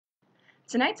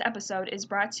Tonight's episode is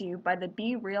brought to you by the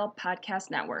Be Real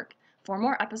Podcast Network. For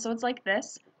more episodes like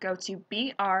this, go to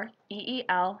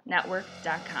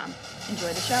BREELnetwork.com. Enjoy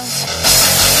the show.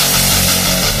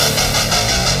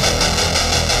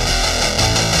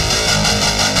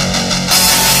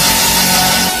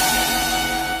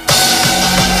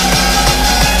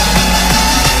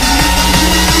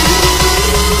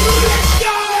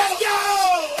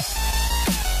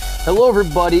 Hello,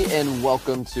 everybody, and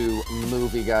welcome to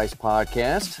Movie Guys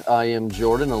Podcast. I am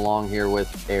Jordan, along here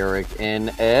with Eric and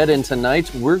Ed, and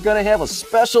tonight we're going to have a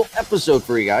special episode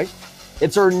for you guys.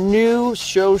 It's our new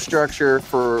show structure.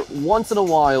 For once in a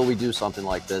while, we do something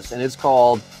like this, and it's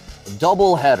called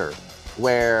Double Header,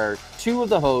 where two of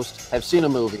the hosts have seen a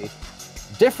movie,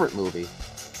 different movie,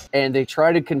 and they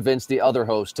try to convince the other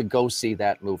host to go see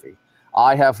that movie.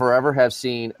 I have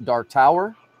seen Dark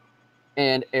Tower,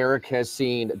 and Eric has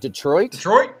seen Detroit.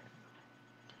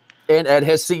 And Ed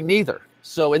has seen neither.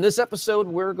 So in this episode,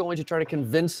 we're going to try to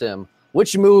convince him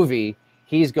which movie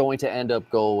he's going to end up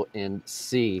go and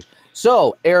see.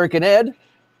 So, Eric and Ed,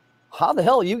 how the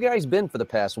hell have you guys been for the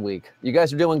past week? You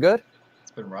guys are doing good?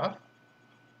 It's been rough.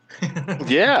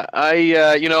 Yeah,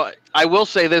 I will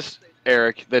say this,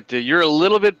 Eric, that you're a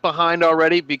little bit behind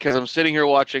already because I'm sitting here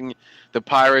watching the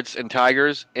Pirates and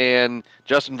Tigers, and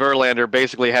Justin Verlander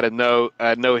basically had a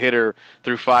no-hitter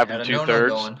through 5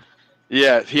 2/3.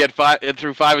 Yeah, he had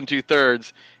through 5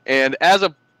 2/3, and as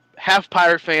a half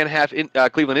Pirate fan, half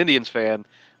Cleveland Indians fan,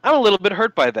 I'm a little bit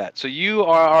hurt by that. So you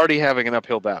are already having an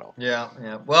uphill battle. Yeah.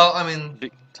 Well, I mean,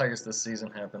 Tigers this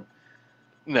season happened.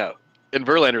 No, and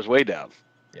Verlander's way down.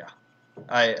 Yeah.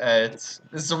 This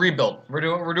is a rebuild. We're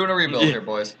doing a rebuild here,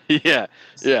 boys. Yeah.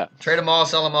 Trade them all,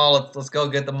 sell them all. Let's go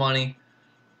get the money.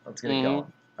 Let's get it going.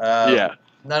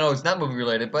 No, it's not movie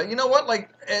related, but you know what? Like,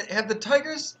 have the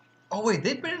Tigers? Oh wait,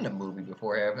 they've been in a movie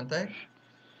before, haven't they?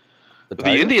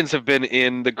 The Indians have been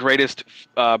in the greatest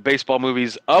baseball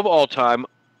movies of all time,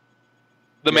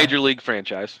 the Major League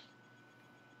franchise.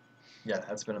 Yeah,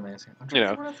 that's been amazing.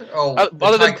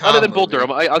 Other than Bull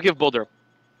Durham, I'll give Bull Durham.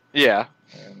 Yeah.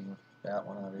 And that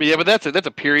one. Obviously. Yeah, but that's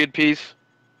a period piece.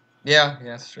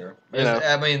 Yeah, sure.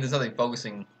 I mean, there's nothing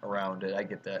focusing around it. I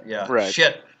get that. Yeah. Right.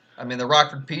 Shit. I mean, the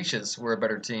Rockford Peaches were a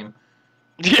better team.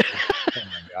 Yeah. Oh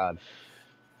my God.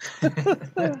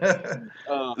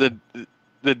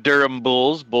 The Durham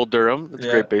Bulls, Bull Durham. It's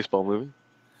a great baseball movie.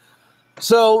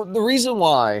 So the reason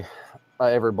why,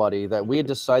 everybody, that we had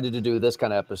decided to do this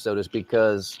kind of episode is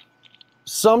because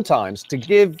sometimes, to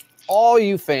give all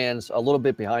you fans a little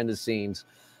bit behind the scenes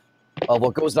of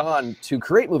what goes on to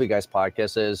create Movie Guys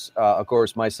Podcast, is, of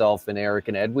course, myself and Eric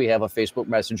and Ed, we have a Facebook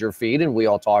Messenger feed, and we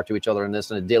all talk to each other on this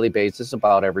on a daily basis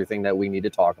about everything that we need to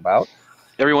talk about.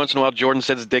 Every once in a while, Jordan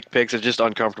sends dick pics. It's just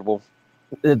uncomfortable.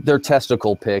 They're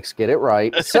testicle pics. Get it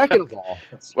right. Second of all,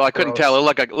 well, I couldn't tell. It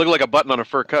looked like a button on a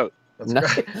fur coat.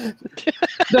 Nice.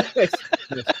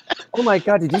 Oh my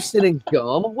God! Did you sit in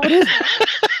gum? What is it?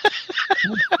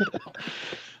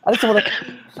 I just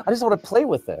want to play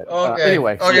with it. Okay.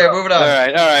 Anyway. Okay, moving on.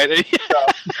 All right.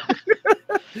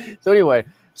 So anyway,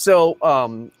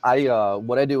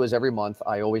 what I do is every month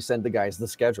I always send the guys the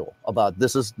schedule about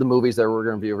this is the movies that we're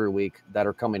going to view every week that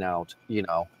are coming out,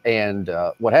 and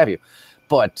what have you.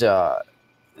 But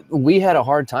we had a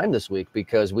hard time this week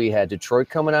because we had Detroit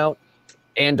coming out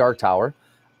and Dark Tower.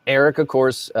 Eric, of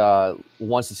course,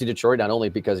 wants to see Detroit not only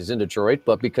because he's in Detroit,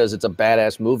 but because it's a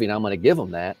badass movie, and I'm going to give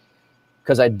him that.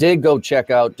 Because I did go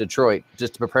check out Detroit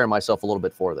just to prepare myself a little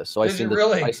bit for this. So I seen them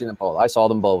both. I saw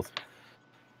them both.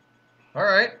 All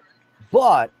right.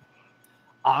 But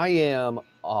I am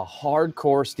a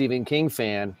hardcore Stephen King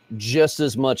fan just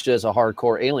as much as a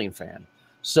hardcore Alien fan.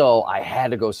 So I had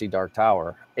to go see Dark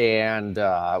Tower, and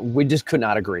we just could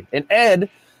not agree. And Ed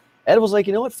was like,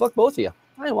 you know what? Fuck both of you.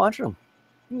 I ain't watching them.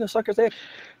 You know, suck your dick.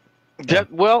 Yeah,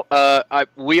 well,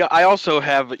 I also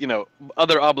have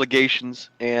other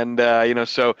obligations, and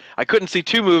so I couldn't see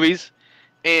two movies,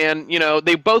 and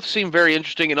they both seem very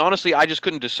interesting, and honestly, I just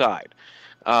couldn't decide.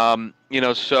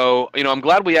 So I'm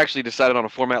glad we actually decided on a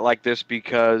format like this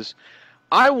because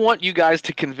I want you guys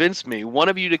to convince me, one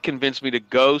of you to convince me to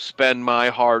go spend my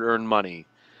hard-earned money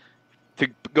to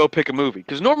go pick a movie.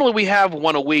 Because normally we have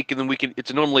one a week, and then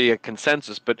it's normally a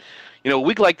consensus. But, a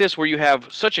week like this where you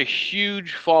have such a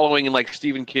huge following in, like,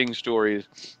 Stephen King stories,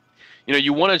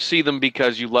 you want to see them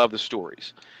because you love the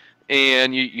stories.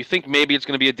 And you think maybe it's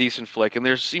going to be a decent flick, and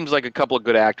there seems like a couple of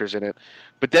good actors in it.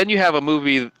 But then you have a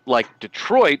movie like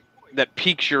Detroit that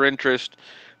piques your interest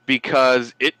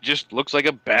because it just looks like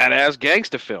a badass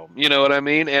gangsta film. You know what I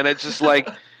mean? And it's just like...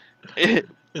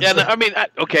 I mean,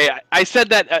 I said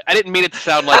that. I didn't mean it to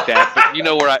sound like that, but you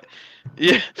know where I...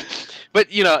 Yeah. But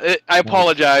I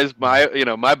apologize.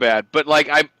 My bad. But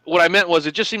what I meant was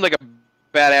it just seemed like a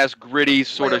badass, gritty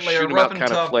sort of like a shoot 'em rough out and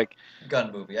kind of tough flick.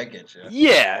 gun movie. I get you.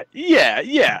 Yeah.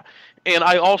 And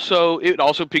it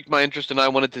also piqued my interest, and I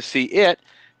wanted to see it,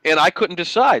 and I couldn't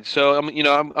decide. So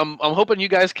I'm hoping you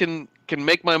guys can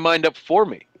make my mind up for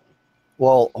me.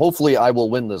 Well, hopefully I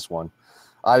will win this one.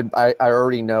 I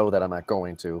already know that I'm not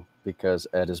going to because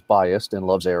Ed is biased and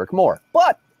loves Eric more.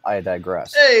 But I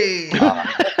digress. Hey.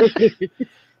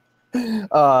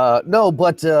 No,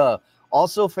 but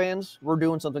also, fans, we're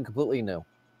doing something completely new.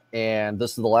 And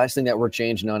this is the last thing that we're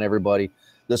changing on everybody.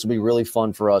 This will be really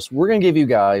fun for us. We're going to give you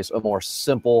guys a more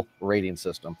simple rating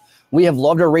system. We have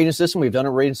loved our rating system. We've done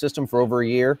a rating system for over a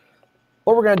year.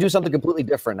 But we're going to do something completely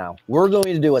different now. We're going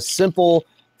to do a simple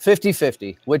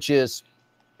 50-50, which is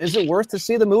it worth to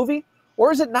see the movie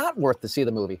or is it not worth to see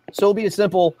the movie? So it'll be a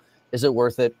simple, is it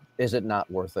worth it? Is it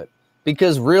not worth it?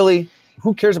 Because really,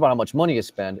 who cares about how much money you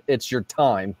spend? It's your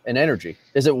time and energy.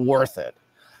 Is it worth it?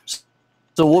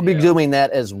 So we'll be doing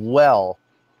that as well,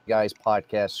 guys,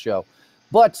 podcast show.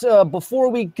 But before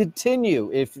we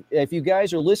continue, if you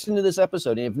guys are listening to this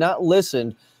episode and have not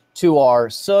listened to our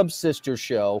sub-sister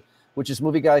show, which is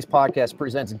Movie Guys Podcast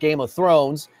Presents Game of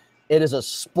Thrones, it is a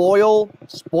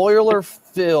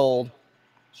spoiler-filled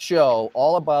show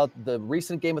all about the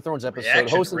recent Game of Thrones episode.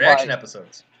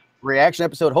 Reaction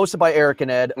episode hosted by Eric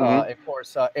and Ed. Of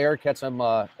course, Eric had some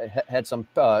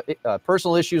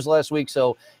personal issues last week,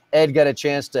 so Ed got a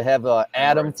chance to have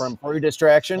Adam from For Your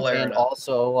Distraction and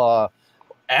also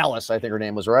Alice, I think her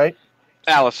name was, right?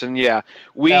 Allison, yeah.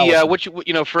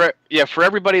 For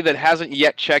everybody that hasn't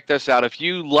yet checked us out, if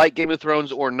you like Game of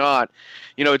Thrones or not,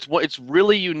 it's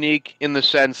really unique in the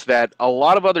sense that a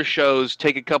lot of other shows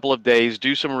take a couple of days,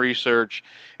 do some research,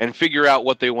 and figure out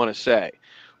what they want to say.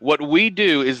 What we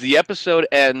do is the episode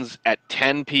ends at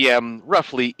 10 p.m.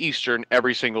 roughly Eastern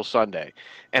every single Sunday,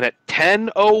 and at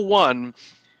 10:01,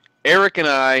 Eric and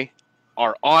I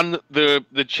are on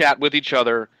the chat with each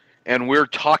other, and we're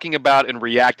talking about and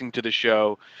reacting to the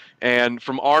show. And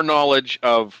from our knowledge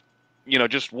of,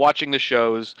 just watching the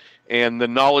shows and the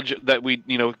knowledge that we,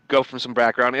 go from some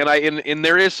background, and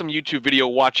there is some YouTube video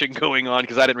watching going on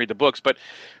because I didn't read the books, but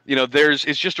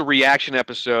it's just a reaction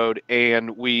episode,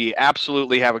 and we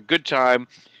absolutely have a good time.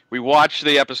 We watch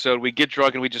the episode, we get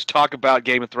drunk, and we just talk about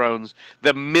Game of Thrones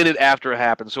the minute after it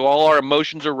happens. So all our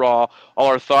emotions are raw, all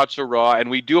our thoughts are raw, and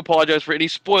we do apologize for any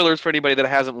spoilers for anybody that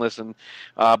hasn't listened.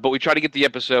 But we try to get the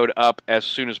episode up as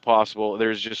soon as possible.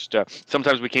 There's just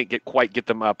sometimes we can't quite get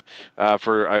them up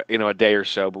for a day or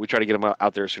so, but we try to get them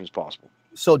out there as soon as possible.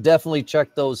 So definitely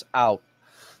check those out.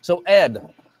 So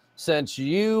Ed, since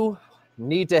you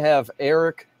need to have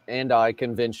Eric and I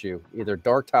convince you, either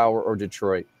Dark Tower or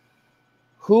Detroit,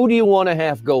 who do you want to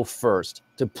have go first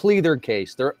to plead their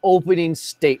case? Their opening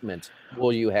statement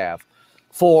will you have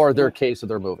for their case of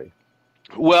their movie?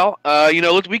 Well,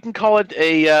 we can call it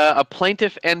a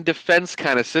plaintiff and defense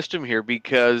kind of system here,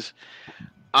 because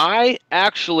I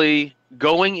actually,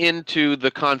 going into the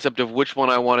concept of which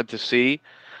one I wanted to see,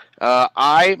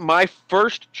 my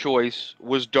first choice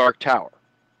was Dark Tower.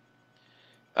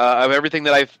 Of everything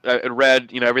that I've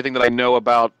read, everything that I know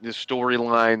about the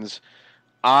storylines,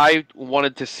 I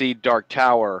wanted to see Dark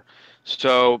Tower.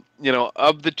 So,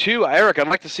 of the two, Eric, I'd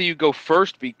like to see you go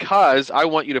first because I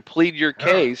want you to plead your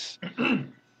case.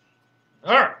 All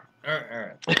right.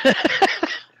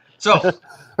 So,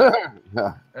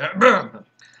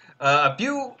 a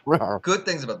few good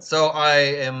things about this. So, I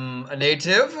am a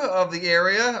native of the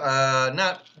area,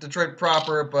 not Detroit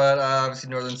proper, but obviously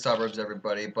northern suburbs,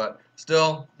 everybody. But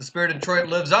still, the spirit of Detroit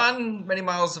lives on many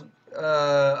miles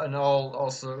and all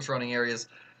surrounding areas.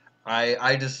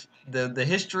 I just the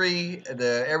history,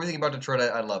 everything about Detroit,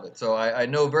 I love it. So I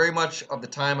know very much of the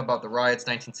time about the riots,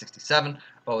 1967,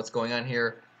 about what's going on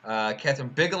here. Catherine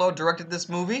Bigelow directed this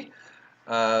movie.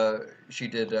 She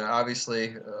did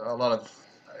obviously a lot of.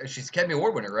 She's Academy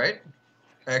Award winner, right?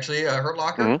 Actually, Hurt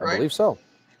Locker, right? I believe so.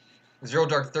 Zero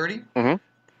Dark 30.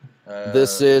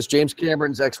 This is James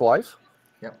Cameron's ex-wife.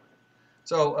 Yep.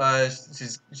 So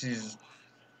she's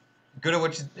good at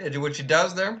what she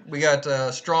does there. We got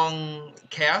a strong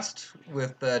cast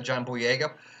with John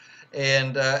Boyega,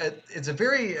 and it's a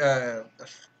very.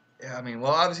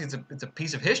 Obviously it's a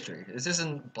piece of history. This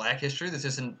isn't Black history. This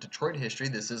isn't Detroit history.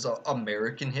 This is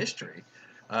American history,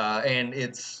 and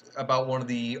it's about one of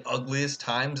the ugliest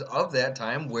times of that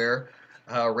time, where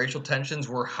racial tensions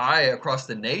were high across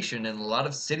the nation, and a lot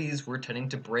of cities were tending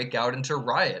to break out into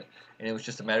riot. And it was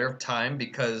just a matter of time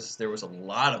because there was a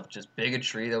lot of just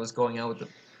bigotry that was going on with the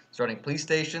surrounding police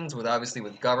stations, with obviously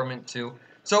with government too.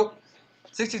 So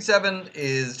 67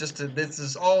 is this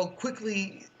is all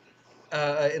quickly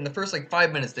in the first like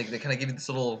 5 minutes. They kind of give you this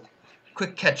little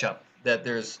quick catch up that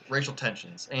there's racial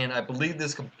tensions, and I believe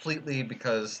this completely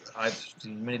because I've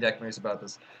seen many documentaries about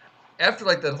this. After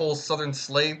like that whole Southern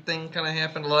slave thing kind of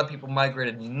happened, a lot of people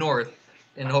migrated north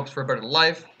in hopes for a better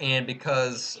life, and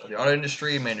because the auto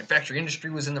industry, manufacturing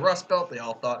industry was in the Rust Belt, they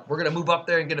all thought we're gonna move up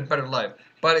there and get a better life.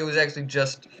 But it was actually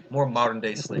just more modern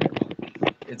day slavery.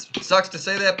 It sucks to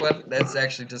say that, but that's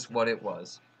actually just what it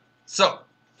was. So,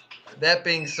 that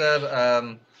being said,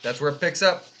 that's where it picks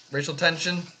up. Racial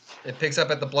tension. It picks up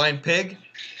at the Blind Pig,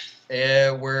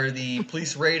 where the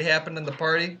police raid happened in the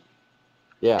party.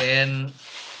 Yeah. And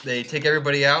they take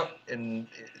everybody out, and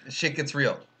shit gets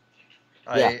real.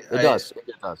 It does.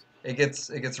 It does.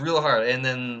 It gets real hard, and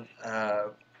then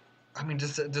I mean,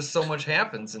 just so much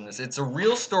happens in this. It's a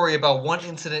real story about one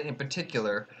incident in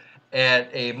particular at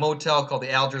a motel called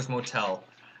the Algiers Motel,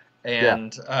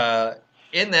 and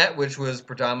in that, which was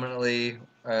predominantly,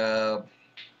 I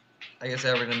guess,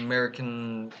 African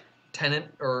American tenant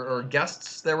or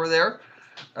guests that were there.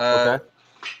 Okay.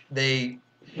 They,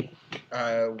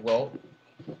 well,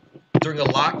 during a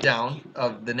lockdown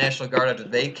of the National Guard after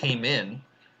they came in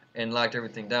and locked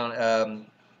everything down,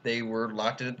 they were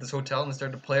locked in at this hotel and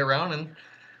started to play around. And,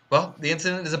 well, the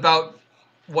incident is about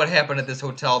what happened at this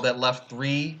hotel that left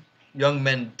 3 young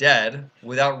men dead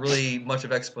without really much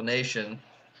of explanation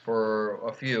for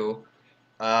a few.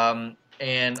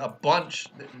 And a bunch,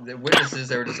 the witnesses,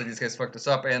 they were just like, these guys fucked us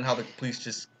up, and how the police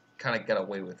just kind of got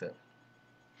away with it.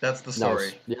 That's the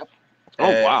story. Nice. Yep.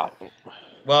 Oh, wow.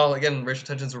 Well, again, racial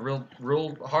tensions were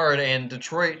real hard, and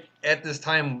Detroit at this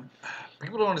time,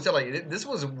 people don't understand. Like, this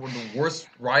was one of the worst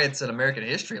riots in American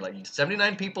history. Like,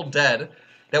 79 people dead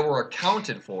that were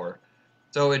accounted for.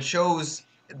 So it shows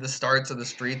the starts of the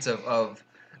streets of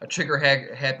a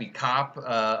trigger-happy cop,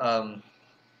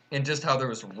 and just how there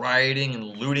was rioting and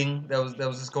looting that was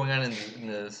just going on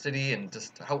in the city, and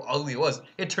just how ugly it was.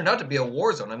 It turned out to be a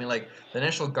war zone. I mean, like, the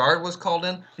National Guard was called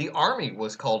in, the Army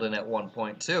was called in at one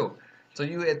point too. So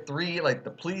you had 3, like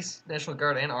the police, National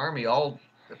Guard, and Army all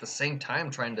at the same time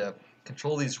trying to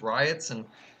control these riots, and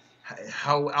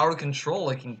how out of control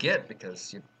it can get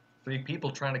because you have 3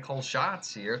 people trying to call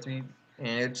shots here, and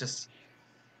it just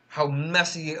how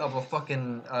messy of a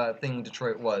fucking thing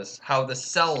Detroit was. How the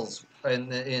cells in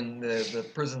the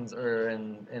prisons or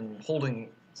in holding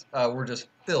were just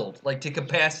filled like to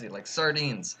capacity, like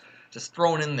sardines, just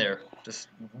thrown in there, just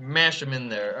mash them in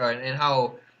there, and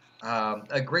how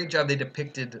a great job they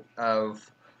depicted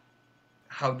of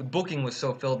how the booking was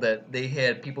so filled that they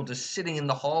had people just sitting in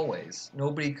the hallways.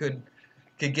 Nobody could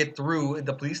get through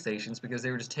the police stations because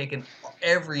they were just taking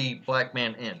every black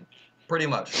man in, pretty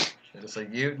much. They're just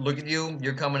like, you look at you,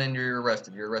 you're coming in, you're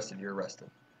arrested, you're arrested, you're arrested.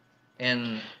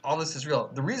 And all this is real.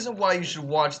 The reason why you should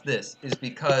watch this is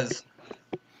because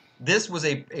this was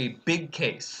a big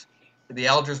case, the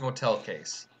Algiers Motel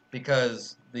case,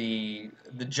 because the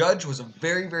judge was a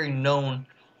very, very known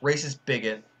racist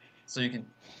bigot, so you can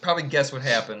probably guess what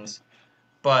happens.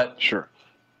 But Sure.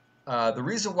 the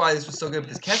reason why this was so good,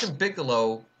 because Catherine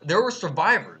Bigelow, there were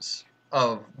survivors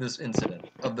of this incident,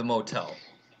 of the motel.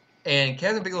 And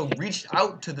Catherine Bigelow reached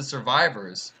out to the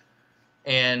survivors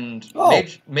and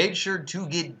made sure to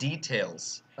get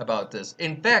details about this.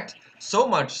 In fact, so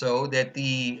much so that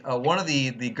the one of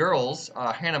the girls,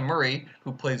 Hannah Murray,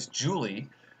 who plays Julie,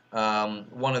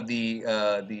 one of the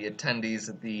attendees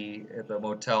at the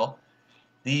motel,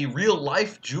 the real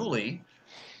life Julie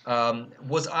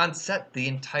was on set the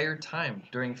entire time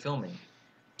during filming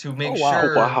to make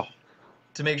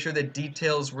to make sure that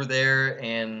details were there.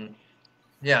 And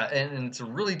yeah, and it's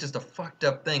really just a fucked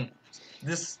up thing.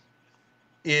 This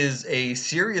is a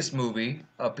serious movie,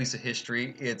 a piece of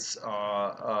history. It's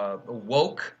a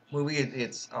woke movie.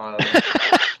 It's well,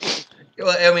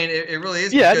 I mean, it really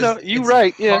is. Yeah, because no, you're it's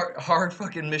right. Yeah. hard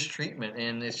fucking mistreatment,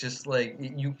 and it's just like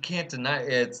you can't deny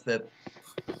it's that.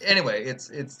 Anyway, it's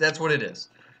that's what it is,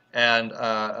 and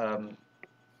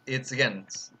it's again.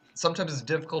 Sometimes it's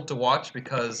difficult to watch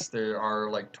because there are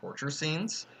like torture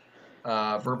scenes.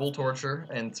 Verbal torture,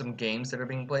 and some games that are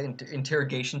being played,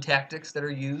 interrogation tactics that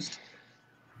are used.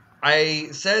 I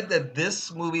said that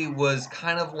this movie was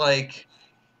kind of like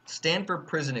Stanford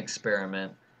Prison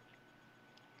Experiment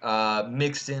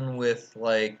mixed in with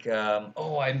like,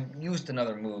 I used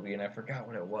another movie and I forgot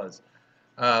what it was.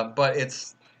 But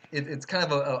it's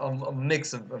kind of a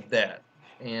mix of that,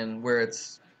 and where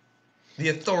it's the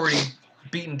authority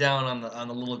beating down on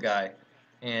the little guy,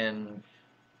 and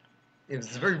it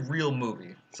was a very real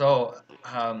movie. So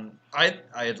I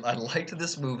liked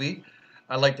this movie.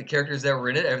 I liked the characters that were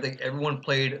in it. Everyone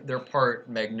played their part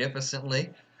magnificently.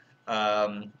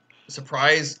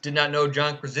 Surprised, did not know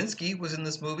John Krasinski was in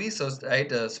this movie, so I hate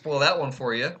to spoil that one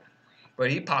for you. But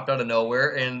he popped out of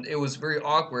nowhere, and it was very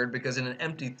awkward because in an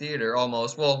empty theater,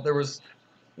 almost. Well, there was,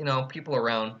 people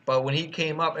around, but when he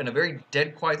came up in a very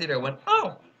dead, quiet theater, I went,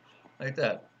 "Oh," like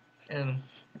that, and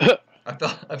I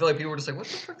felt like people were just like, "What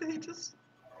the fuck did he just?"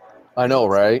 I know,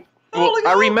 right? Oh, Well, look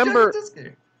I at remember. John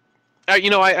Krasinski.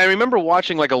 I remember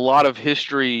watching like a lot of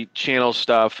History Channel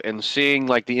stuff and seeing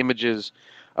like the images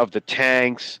of the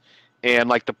tanks and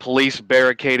like the police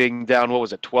barricading down what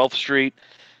was it, 12th Street.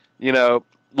 You know,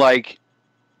 like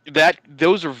that.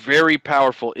 Those are very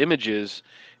powerful images,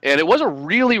 and it was a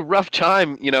really rough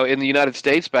time. In the United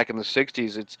States back in the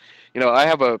 '60s. I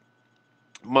have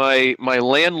my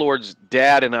landlord's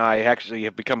dad and I actually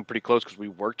have become pretty close because we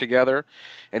work together,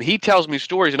 and he tells me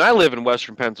stories. And I live in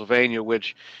Western Pennsylvania,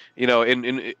 which,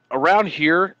 in around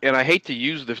here, and I hate to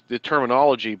use the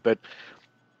terminology, but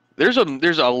there's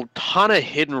a ton of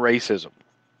hidden racism,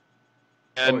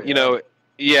 and Oh yeah.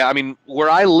 yeah, I mean where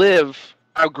I live,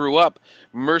 I grew up,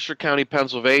 Mercer County,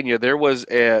 Pennsylvania. There was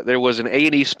an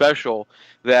A&E special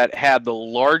that had the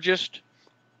largest.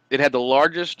 It had the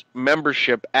largest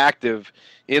membership active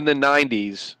in the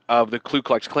 90s of the Ku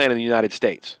Klux Klan in the United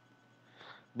States.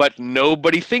 But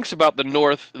nobody thinks about the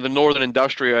northern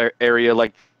industrial area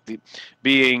like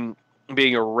being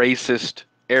being a racist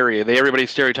area. Everybody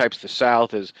stereotypes the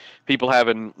South as people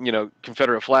having,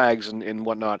 Confederate flags and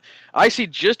whatnot. I see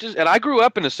just as, and I grew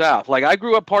up in the South. Like I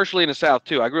grew up partially in the South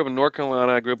too. I grew up in North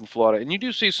Carolina. I grew up in Florida, and you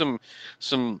do see some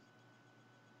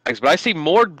but I see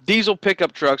more diesel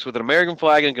pickup trucks with an American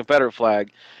flag and a Confederate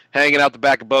flag hanging out the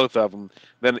back of both of them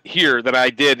than I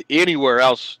did anywhere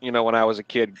else, when I was a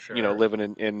kid, Sure. living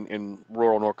in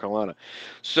rural North Carolina.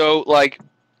 So, like,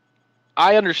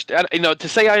 I understand, to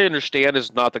say I understand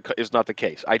is not the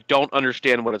case. I don't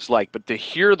understand what it's like, but to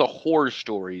hear the horror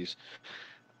stories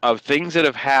of things that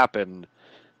have happened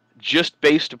just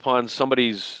based upon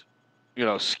somebody's,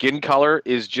 skin color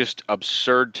is just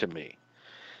absurd to me.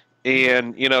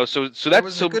 And There was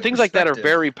a so good things like that are perspective.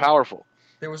 very powerful.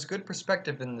 There was good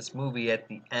perspective in this movie at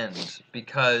the end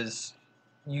because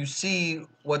you see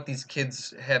what these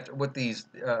kids have, what these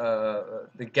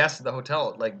the guests at the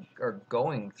hotel like are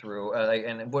going through,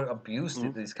 and what abuse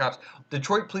Hmm. these cops.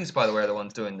 Detroit police, by the way, are the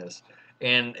ones doing this,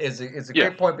 and it's a Yeah.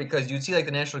 great point because you see like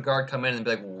the National Guard come in and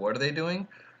be like, "What are they doing?"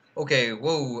 Okay,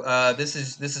 whoa, this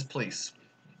is police.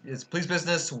 It's police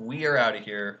business. We are out of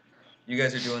here. You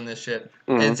guys are doing this shit.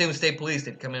 Hmm. And same with state police.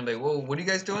 They'd come in and be like, "Whoa, what are you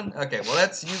guys doing?" Okay, well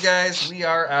that's you guys. We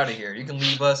are out of here. You can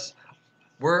leave us.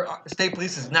 State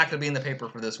police is not going to be in the paper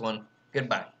for this one.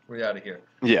 Goodbye. We're out of here.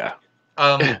 Yeah.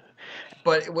 Um,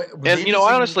 but with the And interesting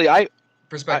honestly,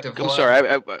 perspective. I'm Hold sorry.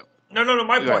 on. No.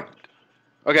 My Go ahead. point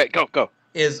Okay, go.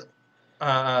 is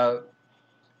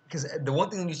because the one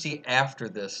thing you see after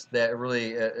this that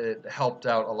really it helped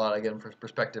out a lot again for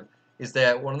perspective is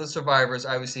that one of the survivors,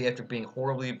 obviously after being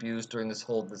horribly abused during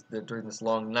during this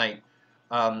long night,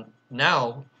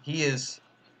 now he is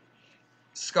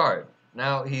scarred.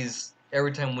 Now he's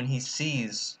every time when he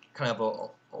sees kind of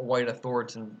a white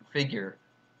authoritarian figure,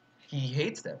 he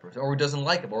hates that person or he doesn't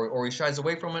like him or he shies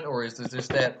away from it or is there's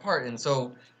that part and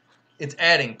so it's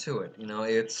adding to it.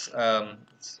 It's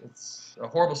a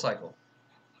horrible cycle.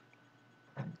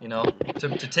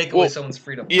 To take away Well, someone's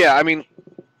freedom. yeah. I mean,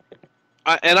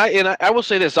 I will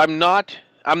say this: I'm not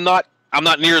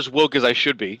near as woke as I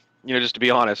should be. Just to be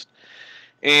honest.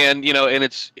 And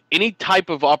it's any type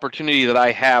of opportunity that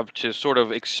I have to sort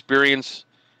of experience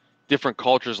different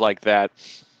cultures like that.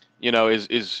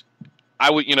 Is I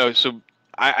would so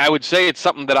I would say it's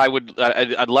something that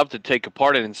I'd love to take a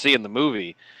part in and see in the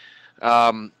movie.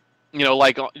 Um,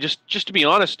 like just to be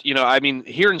honest, I mean,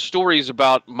 hearing stories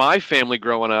about my family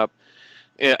growing up.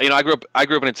 I grew up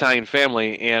in an Italian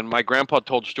family, and my grandpa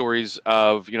told stories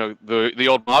of the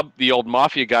old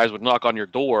mafia guys would knock on your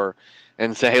door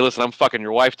and say, "Hey, listen, I'm fucking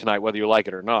your wife tonight, whether you like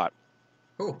it or not."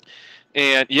 Ooh.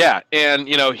 And yeah, and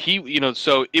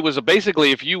so it was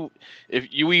basically if you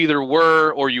either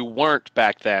were or you weren't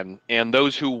back then, and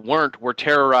those who weren't were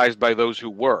terrorized by those who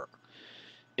were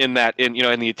in the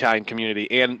Italian community.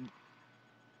 And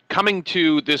coming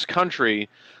to this country,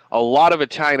 a lot of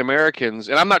Italian Americans,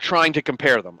 and I'm not trying to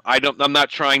compare them. I'm not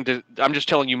trying to. I'm just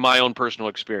telling you my own personal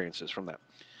experiences from that.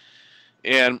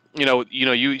 And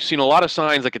you've seen a lot of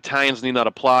signs like Italians need not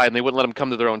apply, and they wouldn't let them come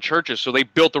to their own churches, so they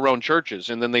built their own churches,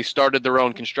 and then they started their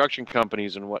own construction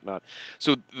companies and whatnot.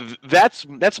 So that's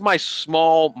my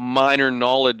small, minor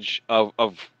knowledge of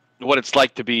what it's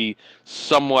like to be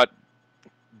somewhat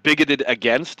bigoted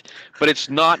against, but it's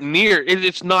not near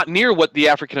what the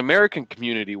African American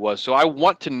community was. So I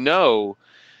want to know,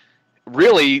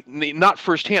 really, not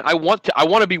firsthand. I want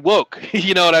to be woke.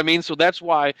 You know what I mean? So that's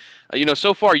why,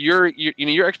 so far your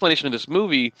explanation of this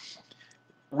movie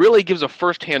really gives a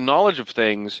firsthand knowledge of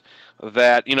things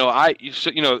that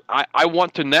I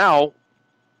want to now.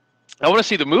 I want to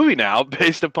see the movie now,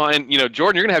 based upon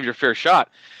Jordan. You're gonna have your fair shot,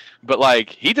 but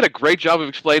like he did a great job of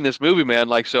explaining this movie, man.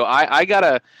 Like, so I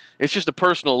gotta. It's just a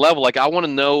personal level. Like, I want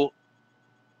to know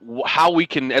how we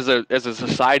can, as a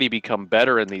society, become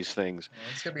better in these things.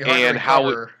 It's gonna be hard to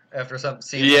recover after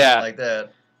something like that.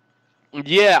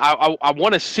 Yeah, I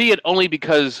want to see it only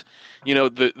because,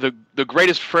 the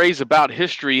greatest phrase about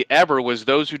history ever was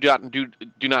those who do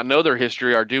not know their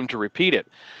history are doomed to repeat it.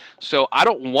 So I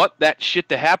don't want that shit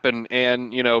to happen.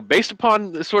 And, based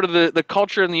upon the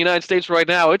culture in the United States right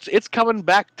now, it's coming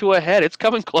back to a head. It's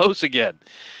coming close again.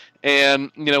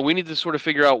 And, we need to sort of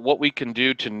figure out what we can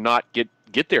do to not get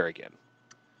there again.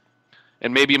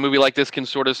 And maybe a movie like this can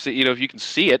sort of see, if you can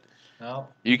see it, well,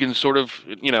 you can sort of,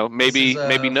 maybe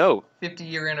know.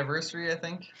 50-year anniversary, I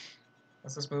think.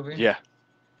 That's this movie. Yeah.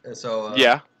 So.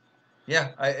 Yeah. Yeah,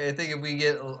 I think if we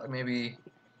get maybe,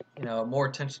 more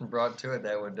attention brought to it,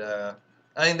 that would. I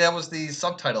think that was the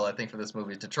subtitle, I think, for this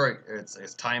movie, Detroit.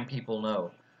 It's Time People Know.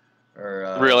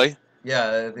 Or. Really?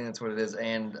 Yeah, I think that's what it is.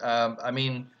 And I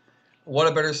mean, what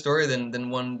a better story than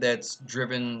one that's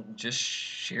driven just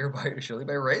surely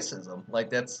by racism. Like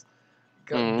that's.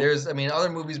 There's, other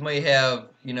movies may have,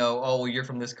 oh, well, you're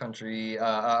from this country.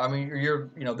 You're,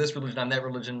 this religion, I'm that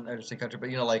religion, I just say country, but,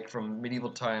 like from medieval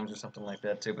times or something like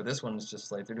that, too. But this one's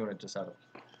just like, they're doing it just out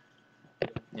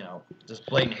of, just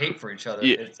blatant hate for each other.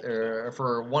 Yeah. Or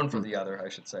for one for the other, I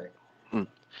should say.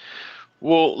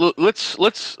 Well, let's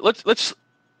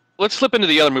slip into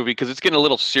the other movie because it's getting a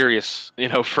little serious,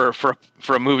 for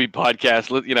a movie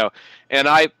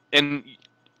podcast, and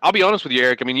I'll be honest with you,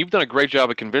 Eric. You've done a great job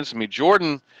of convincing me.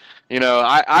 Jordan,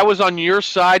 I was on your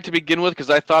side to begin with because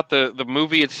I thought the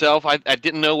movie itself, I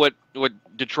didn't know what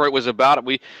Detroit was about.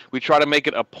 We try to make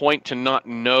it a point to not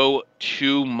know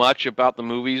too much about the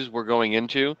movies we're going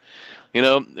into.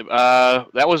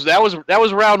 That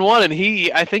was round one, and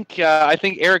I think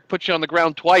Eric put you on the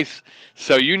ground twice.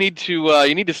 So you need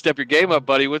to step your game up,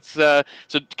 buddy. So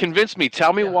convince me.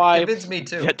 Tell me why. Convince me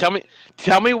too.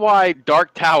 Tell me why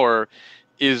Dark Tower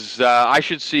is I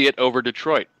should see it over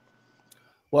Detroit.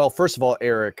 Well, first of all,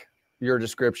 Eric, your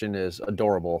description is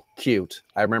adorable, cute.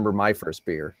 I remember my first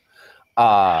beer.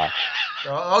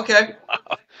 Okay.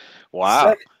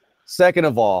 Wow. Second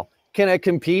of all, can I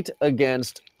compete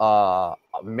against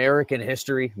American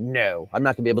history? No. I'm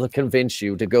not going to be able to convince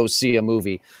you to go see a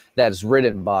movie that is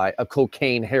written by a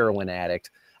cocaine heroin addict,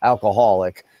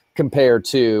 alcoholic, compared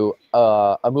to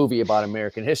a movie about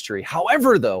American history.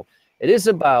 However, though, it is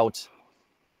about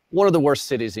one of the worst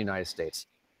cities in the United States,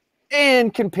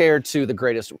 and compared to the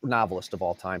greatest novelist of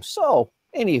all time. So,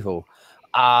 anywho,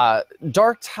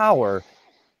 Dark Tower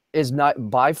is not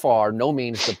by far, no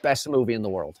means, the best movie in the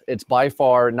world. It's by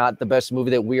far not the best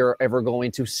movie that we are ever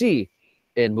going to see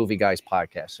in Movie Guys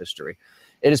podcast history.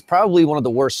 It is probably one of the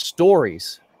worst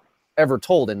stories ever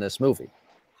told in this movie.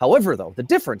 However, though, the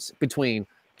difference between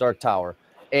Dark Tower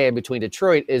and between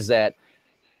Detroit is that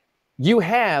you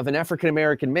have an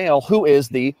African-American male who is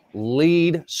the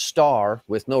lead star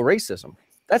with no racism.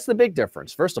 That's the big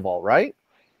difference, first of all, right?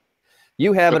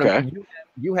 You have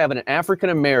an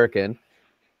African-American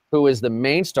who is the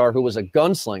main star, who was a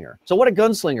gunslinger. So what a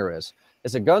gunslinger is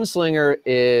a gunslinger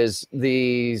is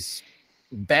these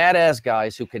badass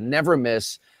guys who can never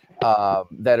miss,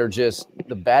 that are just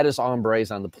the baddest hombres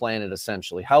on the planet,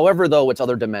 essentially. However, though, it's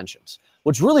other dimensions.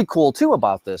 What's really cool, too,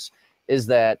 about this is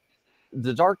that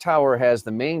the Dark Tower has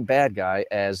the main bad guy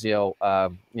as, the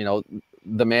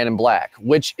Man in Black,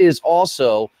 which is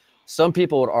also, some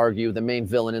people would argue, the main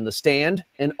villain in The Stand,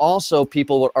 and also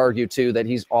people would argue too that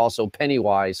he's also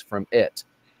Pennywise from It.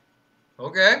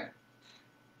 Okay.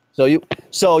 So you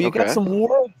got some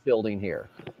world building here,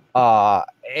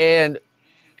 and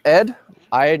Ed,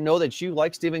 I know that you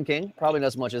like Stephen King, probably not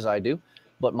as much as I do,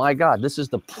 but my God, this is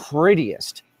the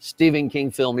prettiest Stephen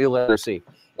King film you'll ever see.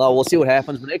 We'll see what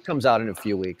happens when it comes out in a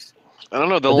few weeks. I don't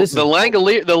know. The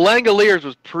Langoliers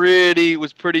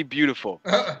was pretty beautiful.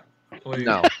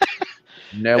 No.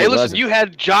 Hey, listen, you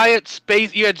had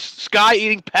Sky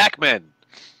eating Pac-Man.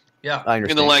 Yeah, I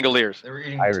understand. In the Langoliers. They were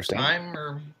eating time,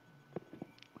 or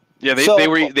yeah, they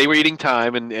were eating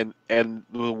time and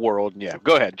the world. Yeah,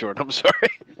 go ahead, Jordan. I'm sorry.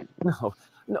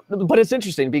 No, but it's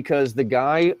interesting because the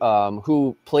guy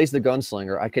who plays the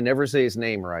gunslinger, I can never say his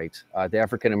name right. The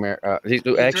African American, he's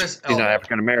not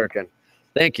African American.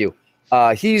 Thank you.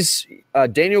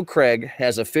 Daniel Craig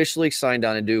has officially signed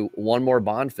on to do one more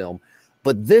Bond film,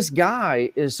 but this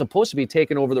guy is supposed to be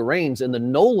taking over the reins in the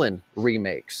Nolan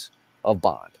remakes of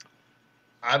Bond.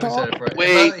 I'm excited for it.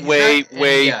 Wait.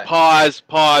 Yeah.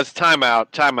 Pause. Time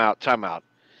out.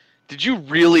 Did you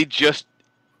really just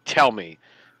tell me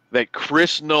that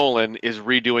Chris Nolan is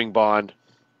redoing Bond?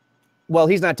 Well,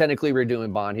 he's not technically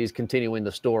redoing Bond. He's continuing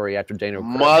the story after Daniel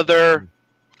Craig.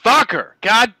 Motherfucker!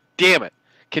 God damn it!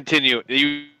 Continue.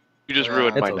 You just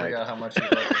ruined my night. How much you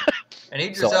like him. And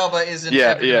Idris Elba isn't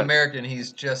African American.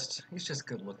 He's just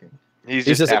good looking. He's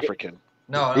just African.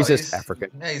 No, he's just African.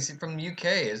 Yeah, he's from the UK,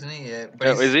 isn't he?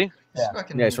 Is he? Yeah,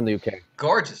 he's from the UK.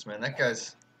 Gorgeous, man. That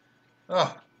guy's.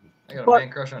 Oh, I got a man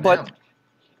crush on him.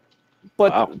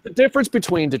 But the difference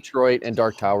between Detroit and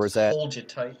Dark Tower is that hold you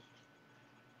tight.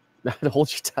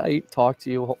 Hold you tight, talk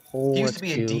to you. He used to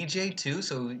be a DJ too,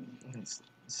 so he can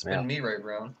spin me right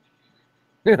around.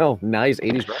 Nice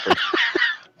 80s record.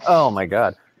 Oh my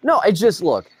God. No, I just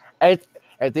look at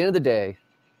the end of the day.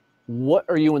 What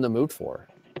are you in the mood for?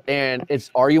 And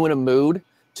are you in a mood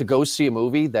to go see a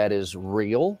movie that is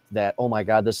real? That, oh my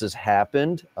God, this has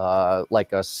happened,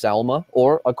 like a Selma,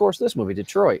 or of course this movie,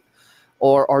 Detroit,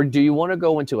 or do you want to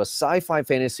go into a sci-fi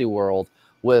fantasy world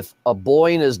with a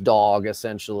boy and his dog,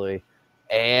 essentially,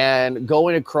 and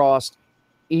going across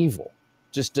evil,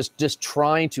 just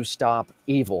trying to stop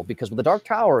evil? Because what the Dark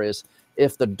Tower is,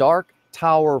 if the Dark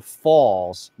Tower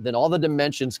falls, then all the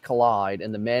dimensions collide,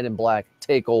 and the Man in Black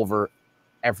take over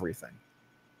everything.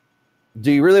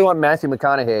 Do you really want Matthew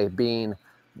McConaughey being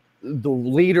the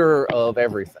leader of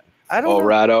everything? I don't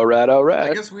know. All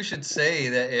right. I guess we should say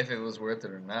that if it was worth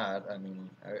it or not. I mean,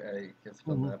 I guess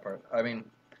from that part. I mean,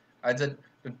 I said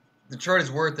Detroit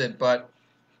is worth it, but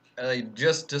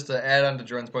just to add on to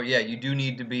Jordan's point, yeah, you do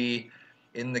need to be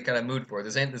in the kind of mood for it.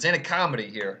 This ain't a comedy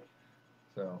here,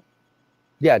 so.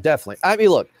 Yeah, definitely. I mean,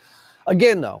 look,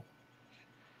 again though,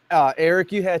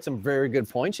 Eric, you had some very good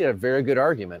points. You had a very good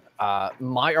argument.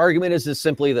 My argument is just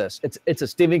simply this: it's a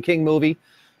Stephen King movie,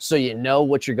 so you know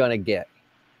what you're gonna get.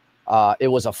 It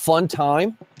was a fun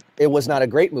time. It was not a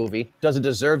great movie. Does it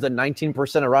deserve the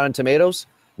 19% of Rotten Tomatoes?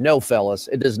 No, fellas,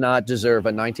 it does not deserve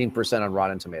a 19% on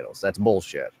Rotten Tomatoes. That's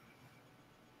bullshit.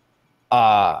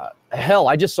 Hell,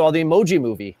 I just saw the Emoji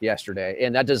Movie yesterday,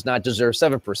 and that does not deserve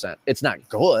 7%. It's not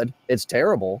good. It's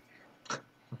terrible,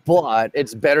 but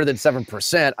it's better than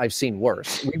 7%. I've seen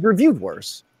worse. We've reviewed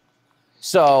worse.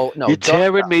 So, no. You're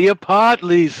tearing me apart,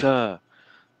 Lisa.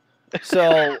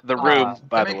 So, The Room,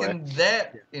 by the way. Making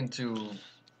that into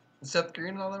Seth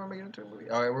Green and all that are making into a movie.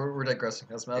 All right, we're digressing.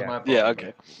 That's my fault. Yeah,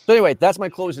 okay. So anyway, that's my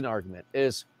closing argument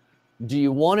is, do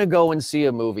you want to go and see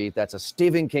a movie that's a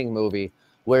Stephen King movie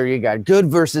where you got good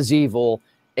versus evil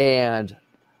and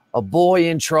a boy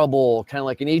in trouble, kind of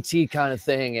like an E.T. kind of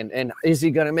thing, and is he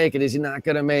going to make it? Is he not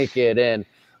going to make it? And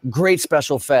great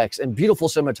special effects and beautiful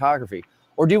cinematography.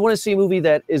 Or do you want to see a movie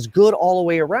that is good all the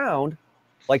way around,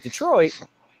 like Detroit,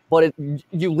 but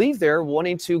you leave there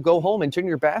wanting to go home and turn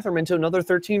your bathroom into another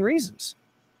 13 Reasons?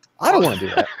 I don't want to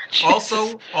do that.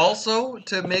 Also,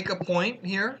 to make a point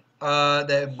here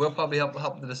that will probably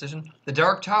help the decision, the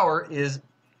Dark Tower is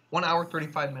 1 hour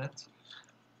 35 minutes.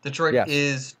 Detroit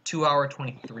is 2 hour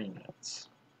 23 minutes.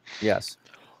 Yes.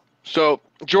 So,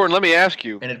 Jordan, let me ask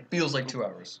you. And it feels like 2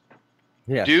 hours.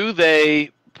 Yeah. Do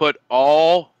they put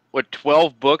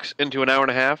 12 books into an hour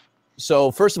and a half?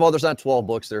 So, first of all, there's not 12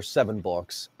 books. There's 7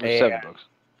 books. There's 7 books.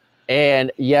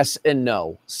 And yes and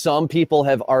no. Some people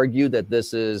have argued that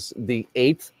this is the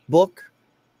 8th book.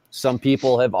 Some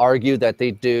people have argued that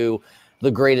they do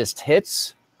the greatest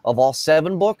hits of all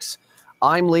 7 books.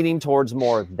 I'm leaning towards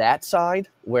more that side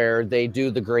where they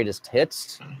do the greatest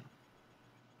hits.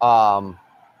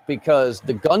 Because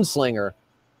the gunslinger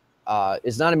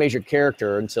is not a major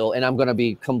character until, and I'm going to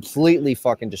be completely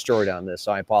fucking destroyed on this,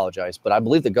 so I apologize, but I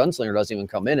believe the gunslinger doesn't even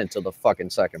come in until the fucking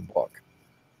 2nd book.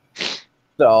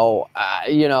 So,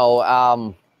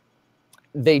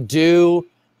 they do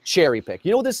cherry pick.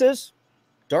 You know what this is?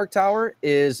 Dark Tower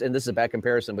is, and this is a bad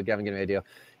comparison, but Gavin, give me an idea.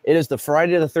 It is the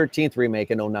Friday the 13th remake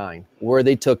in 2009, where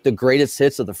they took the greatest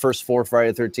hits of the first 4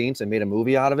 Friday the 13th and made a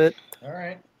movie out of it. All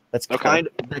right. That's kind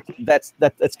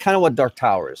of what Dark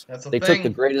Tower is. That's they took the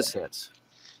greatest hits.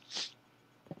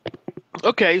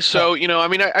 Okay, so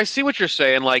I see what you're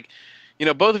saying. Like,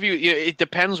 both of you, it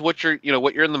depends what you're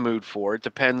in the mood for. It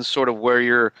depends sort of where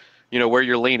you're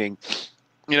leaning.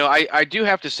 I do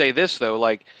have to say this though,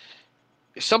 like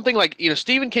something like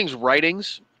Stephen King's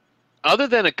writings, other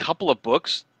than a couple of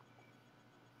books,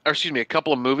 or excuse me, a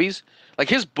couple of movies, like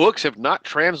his books have not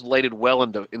translated well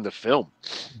into film.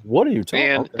 What are you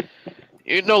talking about?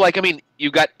 And you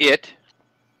got It,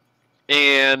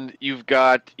 and you've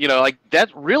got, like that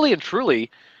really and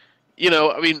truly,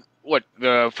 I mean, what,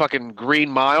 the fucking Green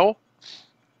Mile,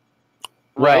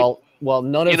 right? Well,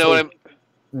 none You of know what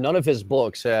none of his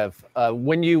books have.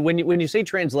 When you say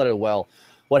translated well,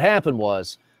 what happened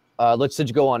was, let's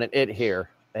just go on it here,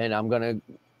 and I'm gonna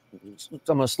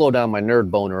slow down my nerd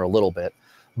boner a little bit.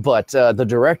 But the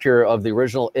director of the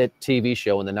original It TV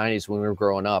show in the '90s when we were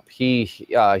growing up, he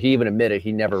even admitted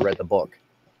he never read the book,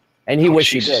 and he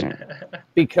wished he did,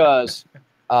 because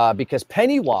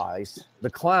Pennywise, the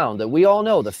clown that we all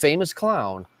know, the famous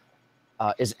clown,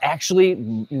 is actually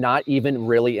not even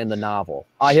really in the novel.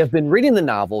 I have been reading the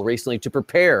novel recently to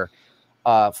prepare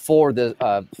for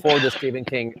the Stephen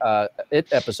King It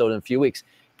episode in a few weeks,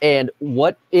 and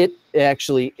what it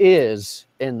actually is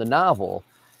in the novel,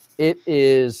 it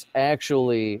is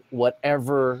actually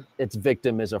whatever its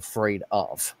victim is afraid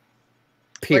of.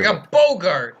 Period. Like a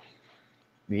Bogart.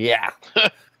 Yeah.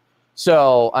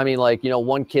 So, I mean, like,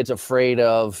 one kid's afraid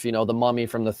of, the mummy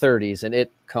from the 30s, and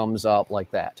it comes up like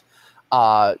that.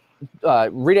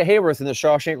 Rita Hayworth in The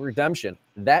Shawshank Redemption,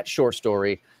 that short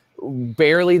story,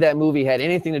 barely that movie had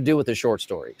anything to do with the short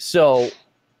story. So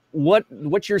what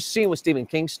you're seeing with Stephen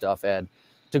King stuff, Ed,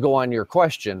 to go on your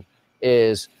question,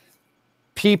 is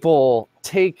people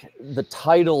take the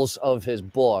titles of his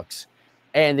books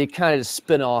and they kind of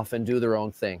spin off and do their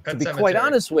own thing. To be quite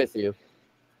honest with you,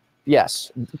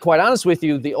 quite honest with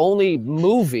you, the only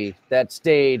movie that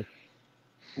stayed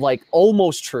like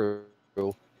almost true,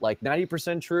 like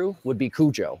 90% true, would be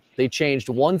Cujo. They changed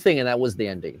one thing, and that was the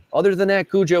ending. Other than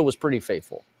that, Cujo was pretty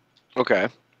faithful. Okay.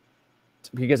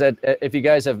 Because if you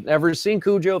guys have never seen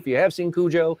Cujo, if you have seen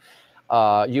Cujo,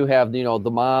 you have,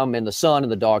 the mom and the son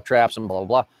and the dog traps and blah, blah,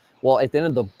 blah. Well, at the end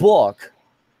of the book,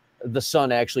 the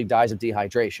son actually dies of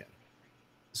dehydration.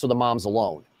 So the mom's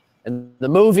alone. In the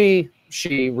movie,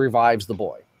 she revives the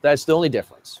boy. That's the only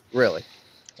difference, really.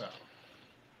 Oh.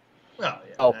 Well,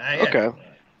 yeah. Oh, okay.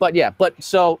 But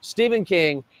so Stephen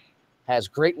King has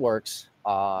great works,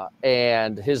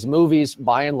 and his movies,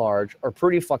 by and large, are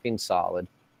pretty fucking solid.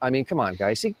 I mean, come on,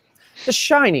 guys. See, The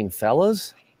Shining,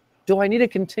 fellas. Do I need to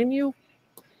continue?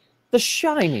 The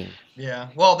Shining. Yeah.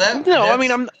 Well, that's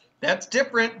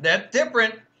different. That's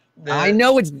different. I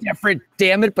know it's different,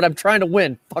 damn it, but I'm trying to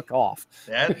win. Fuck off.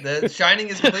 The Shining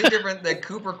is completely different. The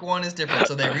Kubrick one is different.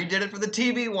 So they redid it for the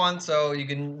TV one, so you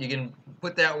can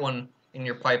put that one in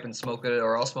your pipe and smoke it,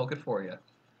 or I'll smoke it for you.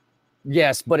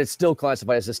 Yes, but it's still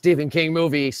classified as a Stephen King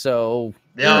movie, so...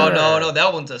 No,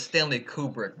 that one's a Stanley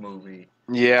Kubrick movie.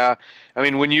 Yeah, I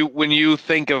mean, when you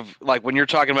think of, like, when you're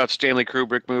talking about Stanley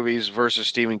Kubrick movies versus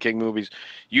Stephen King movies,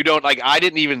 you don't, like, I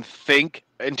didn't even think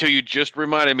until you just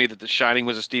reminded me that The Shining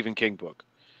was a Stephen King book.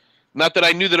 Not that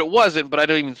I knew that it wasn't, but I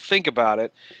didn't even think about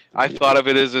it. I thought of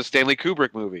it as a Stanley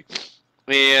Kubrick movie.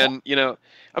 And,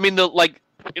 I mean,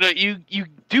 you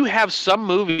do have some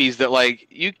movies that, like,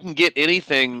 you can get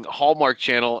anything Hallmark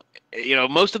Channel.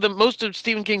 Most of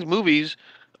Stephen King's movies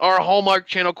are Hallmark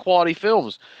Channel quality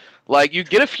films. Like, you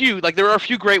get a few, like, there are a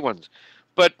few great ones,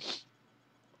 but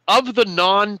of the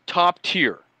non-top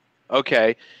tier,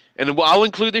 okay, and I'll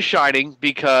include The Shining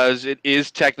because it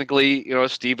is technically, a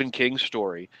Stephen King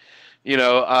story.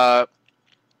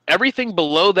 Everything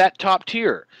below that top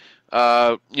tier,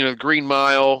 Green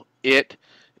Mile, like,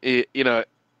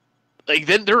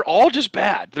 then they're all just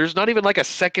bad. There's not even like a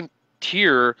second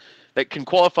tier that can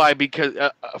qualify because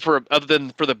other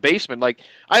than for The Basement. Like,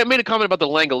 I made a comment about The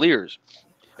Langoliers.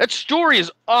 That story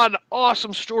is an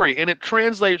awesome story, and it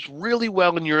translates really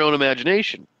well in your own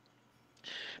imagination.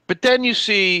 But then you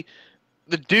see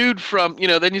the dude from,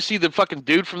 then you see the fucking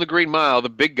dude from The Green Mile, the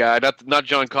big guy, not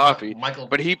John Coffey,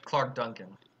 Clark Duncan.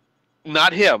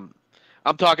 Not him.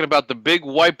 I'm talking about the big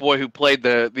white boy who played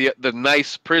the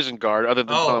nice prison guard, other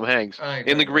than Tom Hanks,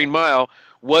 in The Green Mile,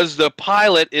 was the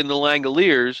pilot in The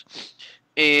Langoliers.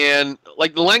 And,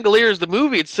 like, The Langoliers, the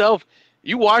movie itself,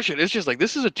 you watch it, it's just like,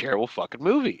 this is a terrible fucking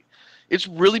movie. It's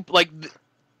really, like,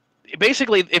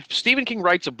 basically, if Stephen King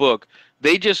writes a book,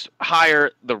 they just hire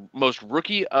the most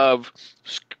rookie of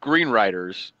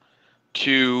screenwriters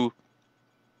to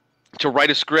write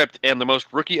a script, and the most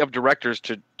rookie of directors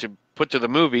to put to the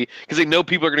movie, because they know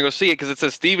people are going to go see it because it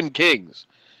says Stephen King's,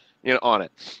 on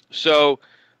it. So,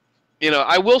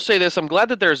 I will say this: I'm glad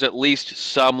that there's at least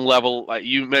some level. Like,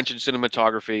 you mentioned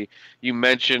cinematography, you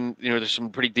mentioned there's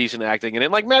some pretty decent acting in it.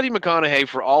 Like Matthew McConaughey,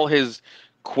 for all his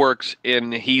quirks,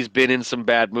 he's been in some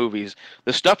bad movies.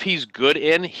 The stuff he's good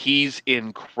in, he's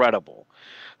incredible.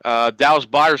 Dallas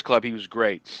Buyers Club, he was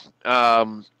great.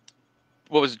 What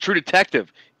was it? True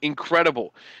Detective,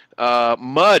 incredible.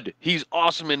 Mud, he's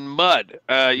awesome in Mud.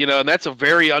 And that's a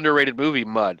very underrated movie,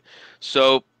 Mud.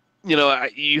 So,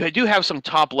 you do have some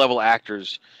top level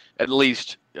actors, at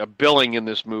least billing in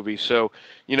this movie. So,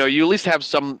 you at least have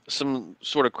some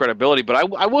sort of credibility. But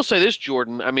I will say this,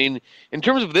 Jordan. I mean, in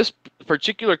terms of this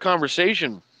particular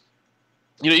conversation,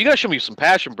 you got to show me some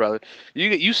passion, brother.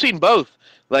 You've seen both.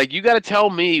 Like, you got to tell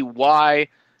me why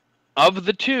of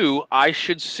the two I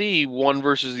should see one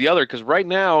versus the other. Because right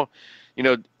now,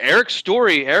 Eric's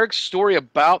story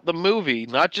about the movie,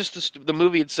 not just the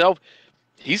movie itself.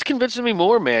 He's convincing me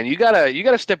more, man. You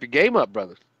gotta step your game up,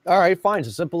 brother. All right, fine. It's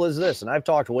as simple as this, and I've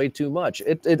talked way too much.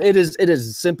 It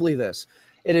is simply this.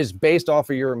 It is based off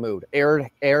of your mood.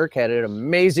 Eric had an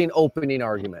amazing opening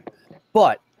argument,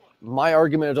 but my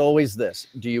argument is always this: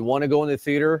 do you want to go in the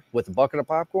theater with a bucket of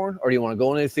popcorn, or do you want to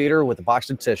go in the theater with a box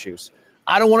of tissues?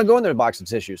 I don't want to go in there with a box of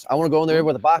tissues. I want to go in there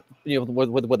with a box,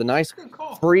 with a nice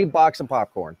free box of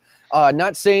popcorn.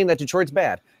 Not saying that Detroit's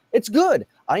bad. It's good.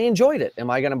 I enjoyed it. Am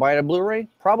I going to buy it on Blu-ray?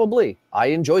 Probably. I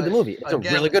enjoyed the movie. It's a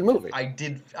really good movie.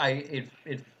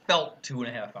 It felt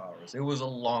 2.5 hours. It was a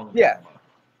long Yeah. drama.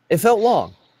 It felt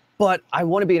long, but I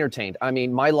want to be entertained. I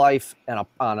mean, my life, and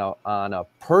on a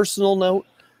personal note,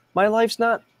 my life's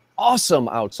not awesome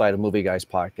outside of Movie Guys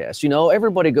podcast.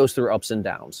 Everybody goes through ups and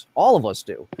downs. All of us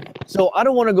do. So I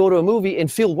don't want to go to a movie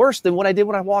and feel worse than what I did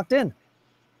when I walked in.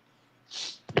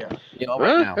 Yeah.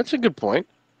 Right now. That's a good point.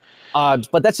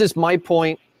 But that's just my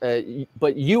point.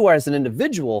 But you as an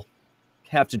individual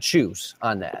have to choose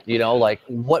on that. Like,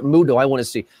 what mood do I want to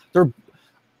see?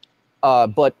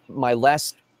 But my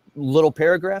last little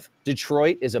paragraph,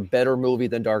 Detroit is a better movie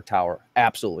than Dark Tower.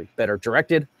 Absolutely. Better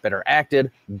directed, better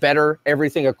acted, better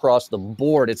everything across the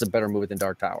board. It's a better movie than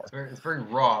Dark Tower. It's very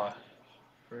raw.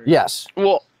 Yes.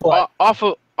 Well, off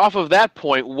of that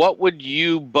point, what would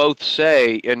you both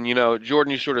say? And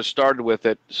Jordan, you sort of started with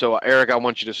it. So Eric, I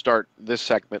want you to start this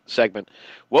segment.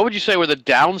 What would you say were the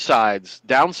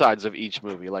downsides of each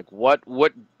movie? Like,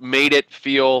 what made it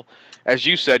feel, as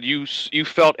you said, you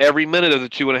felt every minute of the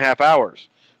 2.5 hours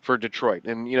for Detroit?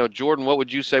 And Jordan, what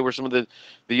would you say were some of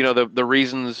the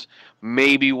reasons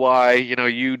maybe why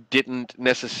you didn't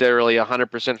necessarily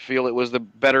 100% feel it was the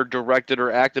better directed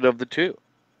or acted of the two?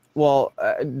 Well,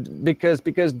 because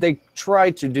they try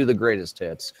to do the greatest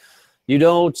hits. You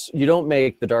don't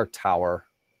make the Dark Tower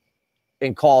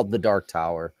and call it the Dark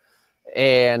Tower,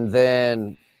 and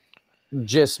then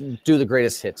just do the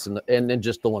greatest hits and then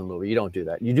just the one movie. You don't do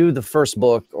that. You do the first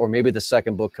book or maybe the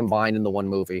second book combined in the one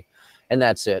movie, and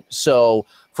that's it. So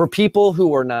for people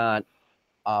who are not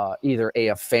either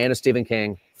a fan of Stephen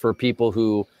King, for people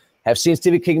who have seen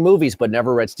Stephen King movies but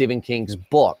never read Stephen King's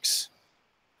books,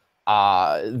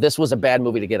 this was a bad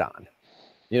movie to get on.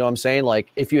 You know what I'm saying? Like,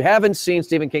 if you haven't seen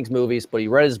Stephen King's movies, but you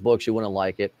read his books, you wouldn't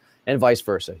like it, and vice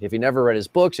versa. If you never read his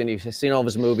books and you've seen all of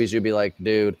his movies, you'd be like,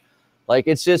 dude, like,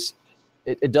 it's just,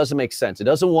 it doesn't make sense. It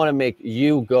doesn't want to make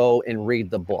you go and read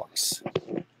the books.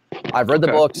 I've read the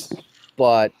books,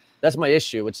 but that's my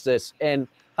issue. It's this, and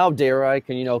how dare I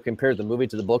compare the movie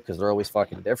to the book, because they're always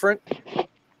fucking different.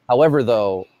 However,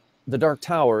 though, The Dark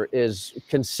Tower is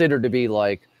considered to be,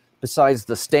 like, besides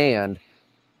The Stand,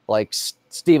 like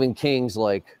Stephen King's,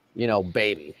 like,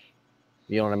 baby.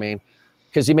 You know what I mean?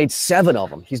 Because he made 7 of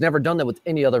them. He's never done that with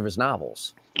any other of his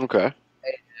novels. Okay.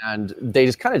 And they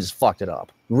just kind of fucked it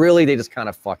up. Really, they just kind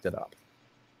of fucked it up.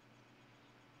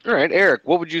 All right, Eric,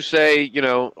 what would you say,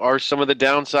 are some of the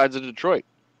downsides of Detroit?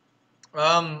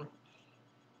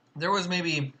 There was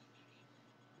maybe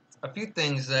a few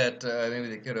things that maybe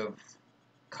they could have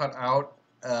cut out.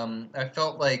 I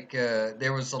felt like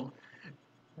there was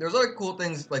other cool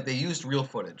things, like they used real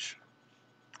footage.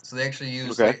 So they actually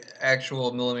used like,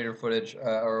 actual millimeter footage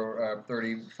or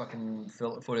 30 fucking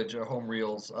footage or home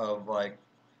reels of like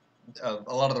of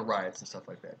a lot of the riots and stuff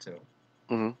like that too.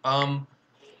 Mm-hmm.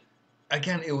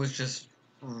 Again, it was just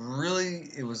really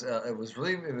it was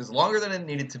longer than it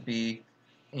needed to be,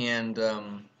 and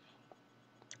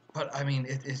but I mean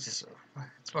it's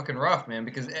fucking rough, man,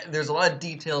 because there's a lot of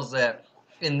details that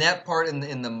in that part in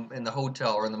the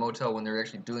hotel or in the motel when they're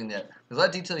actually doing that, there's a lot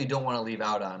of detail you don't want to leave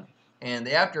out on, and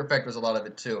the after effect was a lot of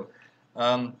it too.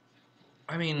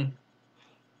 I mean,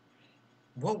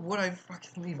 what would I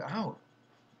fucking leave out?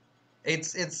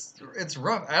 It's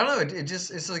rough. I don't know.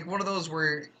 It's like one of those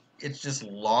where it's just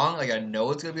long. Like I know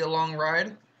it's gonna be a long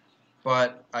ride,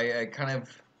 but I kind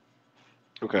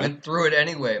of went through it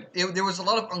anyway. There was a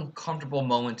lot of uncomfortable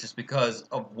moments just because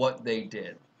of what they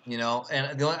did, and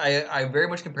I very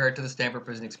much compare it to the Stanford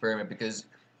Prison Experiment, because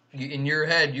in your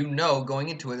head going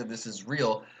into it that this is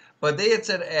real, but they had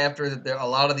said after that a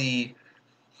lot of the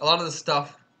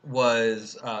stuff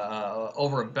was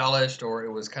over embellished, or it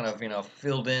was kind of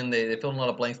filled in. They filled in a lot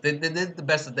of blanks. They did the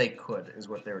best that they could, is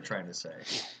what they were trying to say.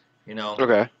 You know.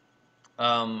 Okay.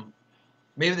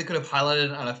 Maybe they could have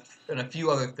highlighted on a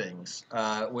few other things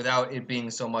without it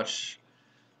being so much.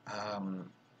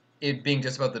 It being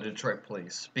just about the Detroit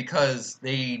police, because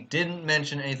they didn't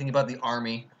mention anything about the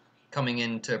army coming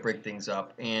in to break things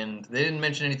up, and they didn't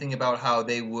mention anything about how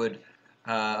they would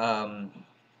have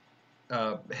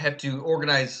to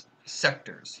organize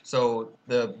sectors. So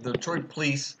the Detroit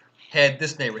police had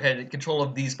this neighborhood, had control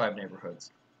of these 5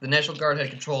 neighborhoods. The National Guard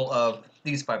had control of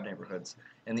these 5 neighborhoods,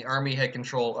 and the Army had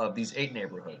control of these 8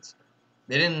 neighborhoods.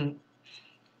 They didn't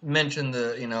mention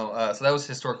so that was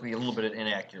historically a little bit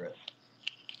inaccurate.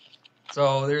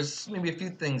 So there's maybe a few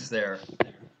things there.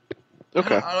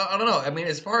 Okay. I don't know. I mean,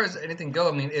 as far as anything go,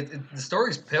 I mean, the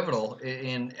story's pivotal,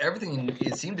 and everything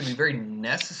it seemed to be very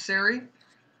necessary,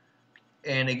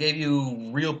 and it gave you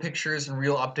real pictures and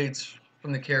real updates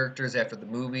from the characters after the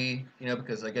movie.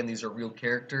 Because again, these are real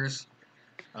characters.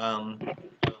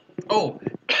 Oh,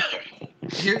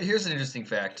 here's an interesting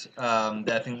fact that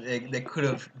I think they could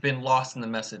have been lost in the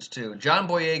message too. John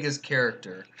Boyega's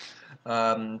character,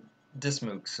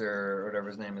 Dismukes or whatever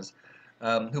his name is,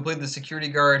 who played the security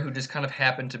guard who just kind of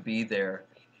happened to be there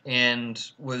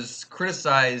and was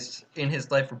criticized in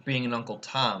his life for being an Uncle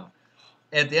Tom.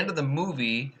 At the end of the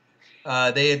movie,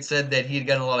 they had said that he had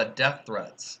gotten a lot of death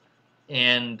threats.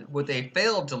 And what they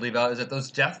failed to leave out is that those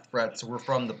death threats were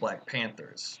from the Black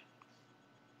Panthers.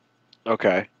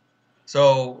 Okay.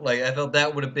 So, like, I felt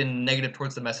that would have been negative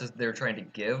towards the message they were trying to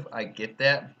give. I get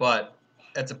that, but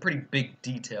that's a pretty big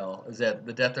detail, is that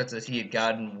the death threats that he had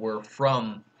gotten were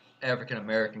from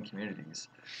African-American communities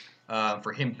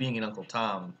for him being an Uncle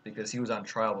Tom, because he was on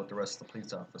trial with the rest of the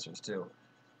police officers, too.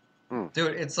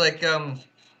 Dude, it's like,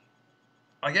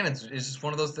 again, it's just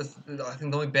one of those, I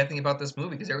think the only bad thing about this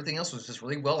movie, because everything else was just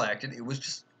really well acted, it was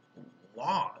just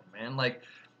long, man. Like,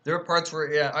 there are parts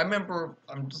where, I remember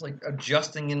I'm just, like,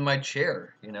 adjusting in my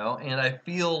chair, and I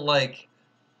feel like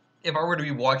if I were to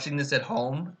be watching this at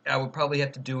home, I would probably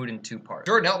have to do it in 2 parts.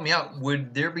 Jordan, help me out.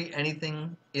 Would there be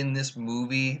anything in this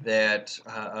movie that,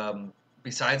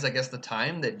 besides, I guess, the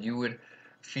time, that you would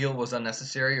feel was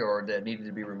unnecessary, or that needed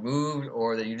to be removed,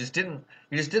 or that you just didn't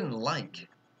like?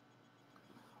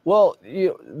 Well,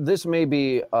 this may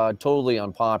be totally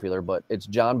unpopular, but it's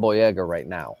John Boyega right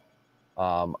now.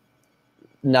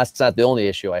 That's not the only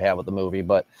issue I have with the movie,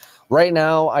 but right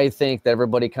now I think that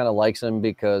everybody kind of likes him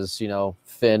because,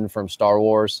 Finn from Star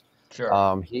Wars.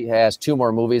 Sure. He has 2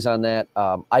 more movies on that.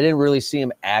 I didn't really see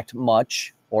him act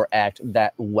much or act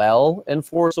that well in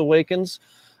Force Awakens.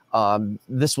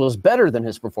 This was better than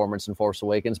his performance in Force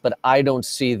Awakens, but I don't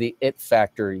see the it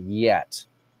factor yet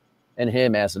in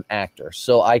him as an actor.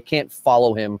 So I can't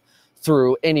follow him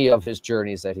through any of his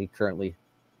journeys that he currently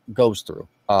goes through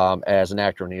as an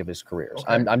actor in any of his careers.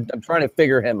 Okay. I'm trying to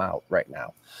figure him out right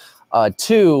now.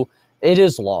 2, it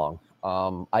is long.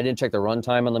 I didn't check the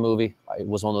runtime on the movie. It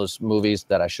was one of those movies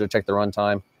that I should have checked the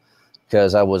runtime,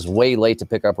 because I was way late to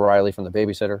pick up Riley from the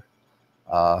babysitter.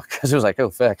 Because it was like, oh,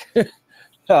 fuck.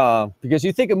 Because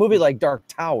you think a movie like Dark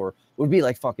Tower would be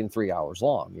like fucking 3 hours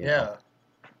long. You know?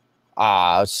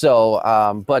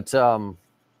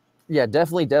 Yeah,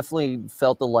 definitely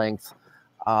felt the length.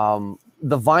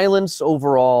 The violence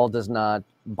overall does not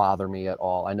bother me at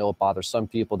all. I know it bothers some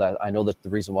people. That I know that the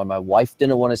reason why my wife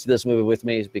didn't want to see this movie with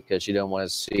me is because she didn't want to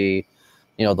see,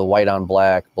 the white on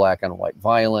black, black on white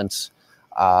violence.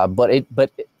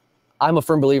 But I'm a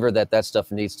firm believer that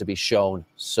stuff needs to be shown.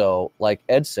 So, like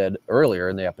Ed said earlier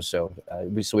in the episode,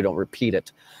 so we don't repeat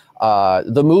it.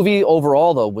 The movie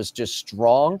overall, though, was just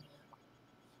strong.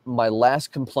 My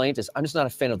last complaint is I'm just not a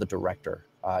fan of the director.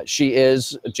 She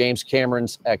is James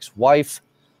Cameron's ex-wife.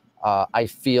 I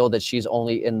feel that she's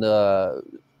only in the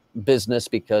business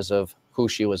because of who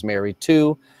she was married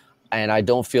to. And I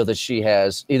don't feel that she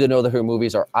has, even though her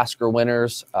movies are Oscar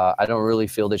winners, I don't really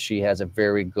feel that she has a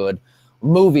very good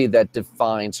movie that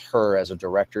defines her as a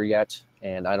director yet.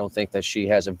 And I don't think that she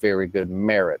has a very good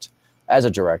merit as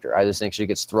a director. I just think she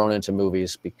gets thrown into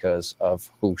movies because of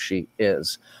who she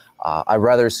is. I'd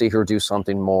rather see her do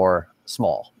something more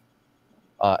small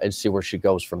and see where she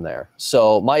goes from there.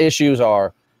 So my issues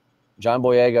are John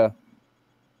Boyega,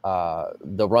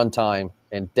 the runtime,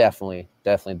 and definitely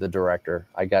the director.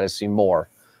 I got to see more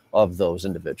of those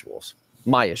individuals.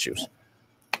 My issues.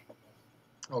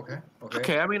 Okay.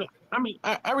 I mean,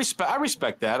 I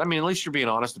respect that. I mean, at least you're being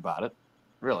honest about it.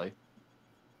 Really.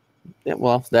 Yeah,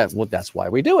 well, that's why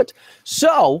we do it.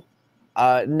 So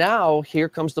now here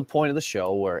comes the point of the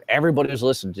show where everybody who's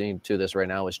listening to this right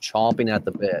now is chomping at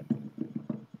the bit.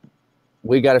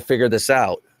 We got to figure this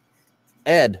out.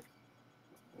 Ed,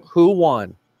 who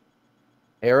won?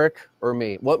 Eric or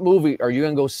me? What movie are you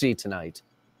going to go see tonight?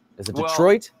 Is it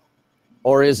Detroit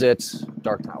or is it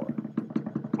Dark Tower?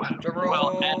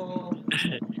 Well,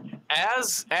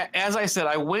 as I said,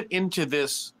 I went into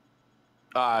this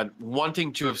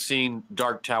wanting to have seen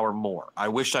Dark Tower more. I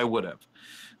wish I would have.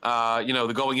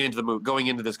 Going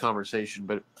into this conversation,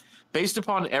 but based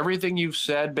upon everything you've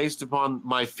said, based upon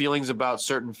my feelings about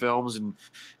certain films, and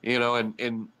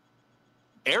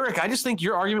Eric, I just think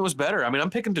your argument was better. I mean, I'm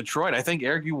picking Detroit. I think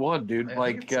Eric, you won, dude.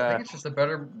 I think it's just a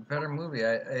better movie.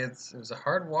 It was a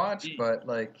hard watch, but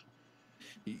like.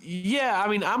 Yeah, I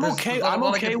mean, I'm okay. I'm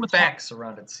okay with facts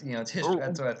around it. It's history.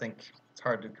 That's what I think. It's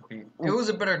hard to compete. If it was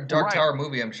a better Dark Tower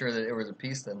movie, I'm sure that it was a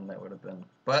piece then that would have been.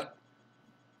 But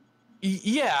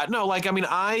yeah, no, like I'm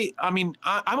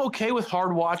okay with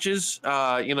hard watches.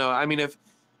 If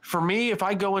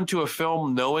I go into a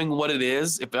film knowing what it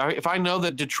is, if I know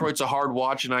that Detroit's a hard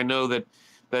watch and I know that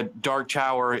Dark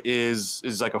Tower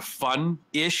is like a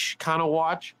fun-ish kind of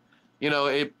watch,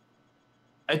 it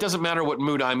doesn't matter what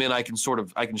mood I'm in. I can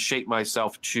shape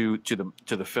myself to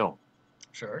the film.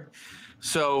 Sure.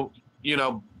 So,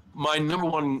 my number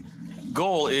one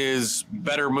goal is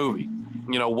better movie.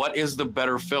 What is the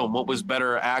better film? What was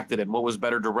better acted in? What was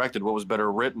better directed? What was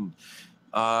better written?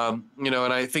 And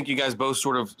I think you guys both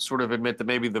sort of admit that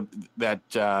maybe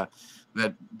that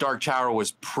Dark Tower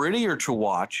was prettier to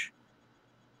watch,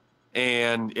 but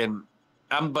I'm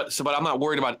not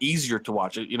worried about easier to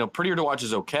watch. Prettier to watch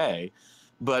is okay.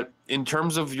 But in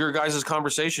terms of your guys'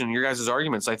 conversation, your guys'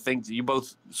 arguments, I think you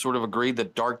both sort of agreed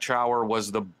that Dark Tower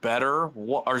was the better,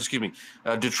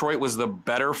 Detroit was the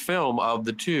better film of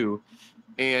the two.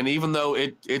 And even though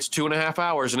it's 2.5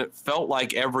 hours and it felt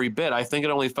like every bit, I think it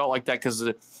only felt like that because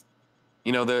the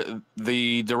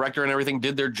director and everything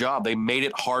did their job. They made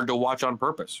it hard to watch on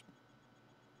purpose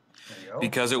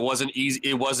because it wasn't easy.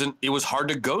 It was hard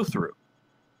to go through.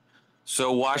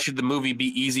 So why should the movie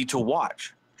be easy to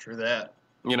watch? True that.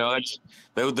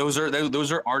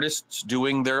 Those are artists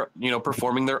doing their,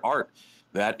 performing their art.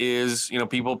 That is,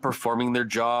 people performing their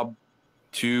job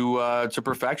to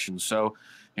perfection. So,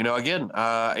 again,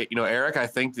 Eric, I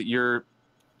think that you're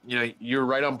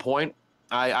right on point.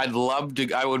 I'd love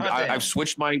to. I've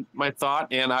switched my thought,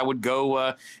 and I would go.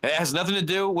 It has nothing to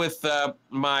do with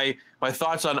my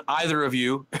thoughts on either of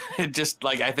you. Just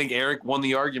like I think Eric won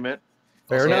the argument.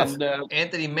 Fair enough.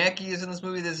 Anthony Mackie is in this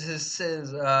movie. This is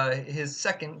his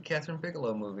second Catherine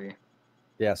Bigelow movie.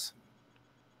 Yes,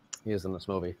 he is in this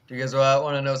movie. Do you guys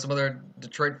want to know some other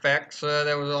Detroit facts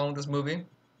that was on with this movie?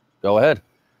 Go ahead.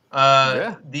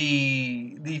 Yeah.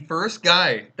 The first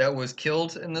guy that was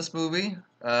killed in this movie,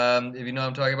 if you know what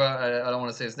I'm talking about, I don't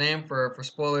want to say his name for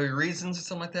spoilery reasons or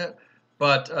something like that,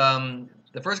 but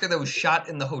the first guy that was shot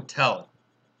in the hotel,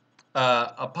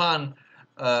 upon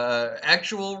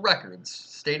actual records,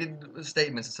 stated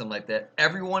statements and something like that,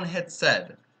 everyone had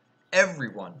said,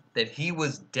 that he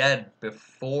was dead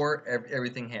before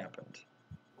everything happened.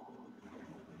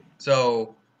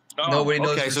 So nobody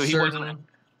knows for certain.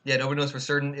 Yeah, nobody knows for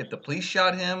certain if the police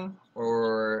shot him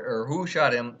or who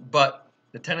shot him. But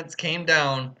the tenants came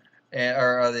down,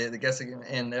 or the guests,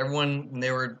 and everyone, when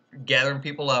they were gathering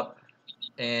people up,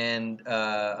 and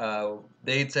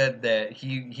they said that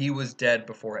he was dead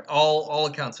before it. All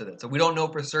accounts of that. So we don't know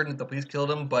for certain if the police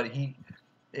killed him, but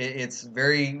it's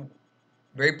very,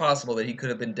 very possible that he could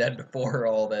have been dead before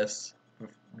all this,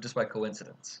 just by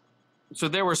coincidence. So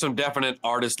there were some definite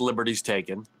artist liberties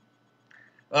taken.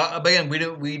 But again,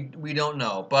 we don't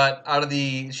know. But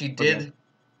Catherine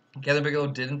Bigelow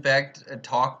did in fact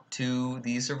talk to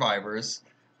the survivors,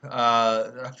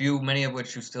 many of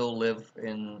which who still live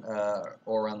in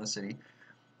or around the city.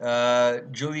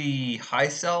 Julie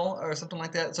Heisel or something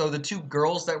like that. So the two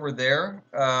girls that were there,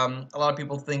 a lot of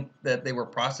people think that they were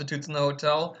prostitutes in the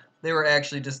hotel. They were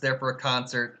actually just there for a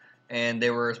concert, and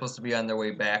they were supposed to be on their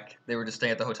way back. They were just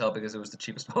staying at the hotel because it was the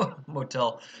cheapest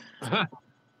motel.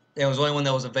 It was the only one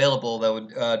that was available that would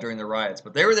during the riots.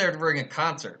 But they were there during a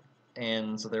concert,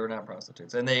 and so they were not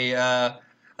prostitutes. And they, I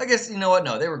guess, you know what?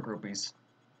 No, they were groupies.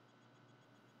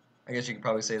 I guess you could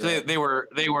probably say that. They were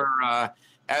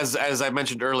as I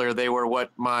mentioned earlier, they were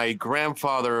what my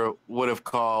grandfather would have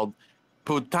called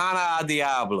putana a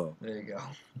diablo. There you go.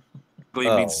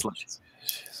 Believe me, sluts.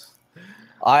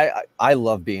 I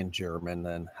love being German.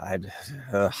 Then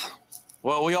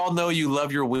Well, we all know you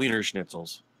love your Wiener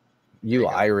Schnitzels. You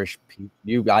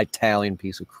Italian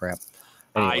piece of crap.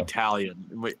 Anyway. Italian.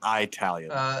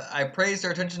 I praised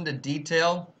their attention to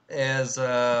detail, as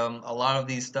a lot of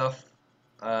these stuff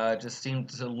just seemed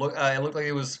to look. It looked like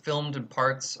it was filmed in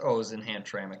parts. Oh, it was in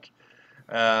Hamtramck,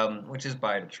 which is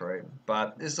by Detroit,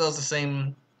 but it still has the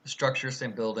same structure,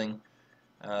 same building.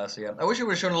 So yeah, I wish it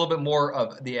would have shown a little bit more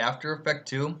of the after effect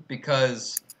too,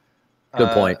 because Good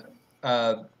point.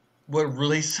 What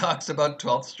really sucks about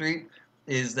 12th Street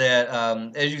is that,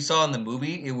 as you saw in the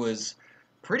movie, it was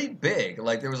pretty big.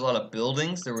 Like there was a lot of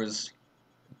buildings, there was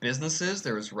businesses,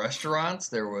 there was restaurants,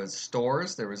 there was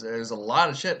stores, there was a lot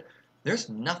of shit. There's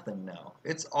nothing now.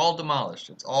 It's all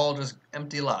demolished. It's all just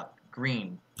empty lot,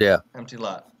 green, Yeah. empty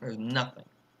lot. There's nothing.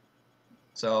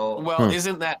 So Well,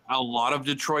 isn't that a lot of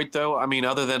Detroit though? I mean,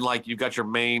 other than like you've got your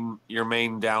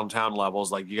main downtown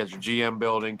levels, like you got your GM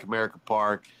building, Comerica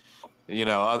Park,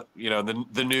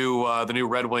 the new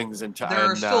Red Wings and there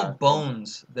are still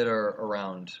bones that are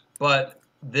around, but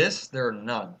there are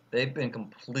none. They've been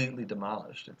completely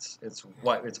demolished. It's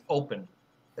open.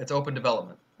 It's open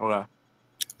development. Okay.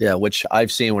 Yeah, which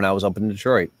I've seen when I was up in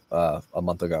Detroit a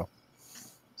month ago.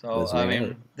 So I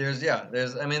mean, there's a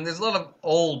lot of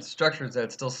old structures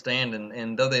that still stand,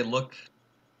 and though they look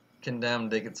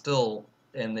condemned,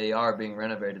 they are being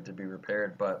renovated to be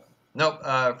repaired. But nope,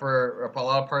 for a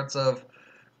lot of parts of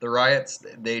the riots,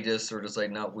 they just were just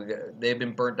like, no, they've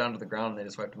been burnt down to the ground, and they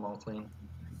just wiped them all clean.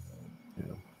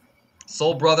 Yeah.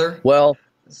 Soul Brother, well,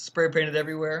 spray painted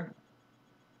everywhere.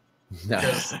 Nah.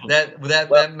 Because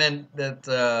that meant that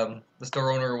the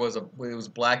store owner was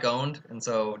black owned, and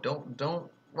so don't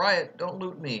riot, don't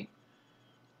loot me.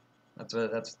 That's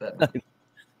that meant.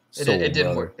 It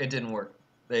didn't work. It didn't work.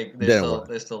 They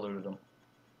still looted them.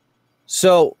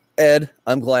 So Ed,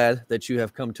 I'm glad that you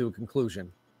have come to a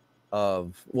conclusion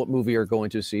of what movie you're going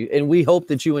to see, and we hope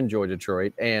that you enjoy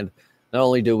Detroit. And not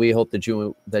only do we hope that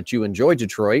you enjoyed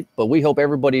Detroit, but we hope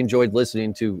everybody enjoyed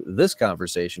listening to this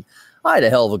conversation. I had a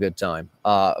hell of a good time.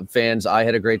 Fans, I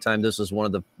had a great time. This was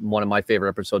one of my favorite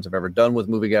episodes I've ever done with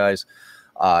Movie Guys.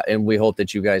 And we hope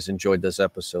that you guys enjoyed this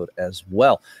episode as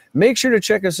well. Make sure to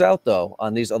check us out, though,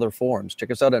 on these other forums.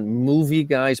 Check us out at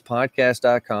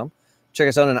movieguyspodcast.com. Check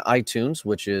us out on iTunes,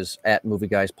 which is at Movie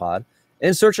Guys Pod.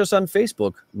 And search us on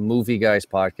Facebook, Movie Guys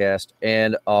Podcast.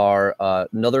 And our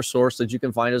another source that you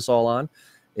can find us all on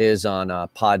is on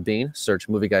Podbean. Search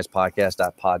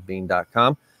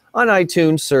movieguyspodcast.podbean.com. On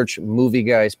iTunes, search Movie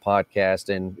Guys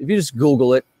Podcast. And if you just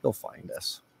Google it, you'll find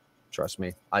us. Trust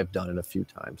me, I've done it a few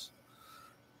times.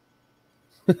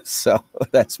 So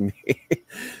that's me.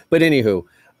 But anywho,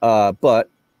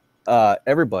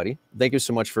 everybody, thank you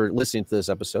so much for listening to this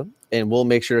episode. And we'll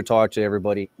make sure to talk to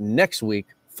everybody next week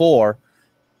for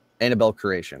Annabelle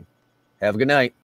Creation. Have a good night.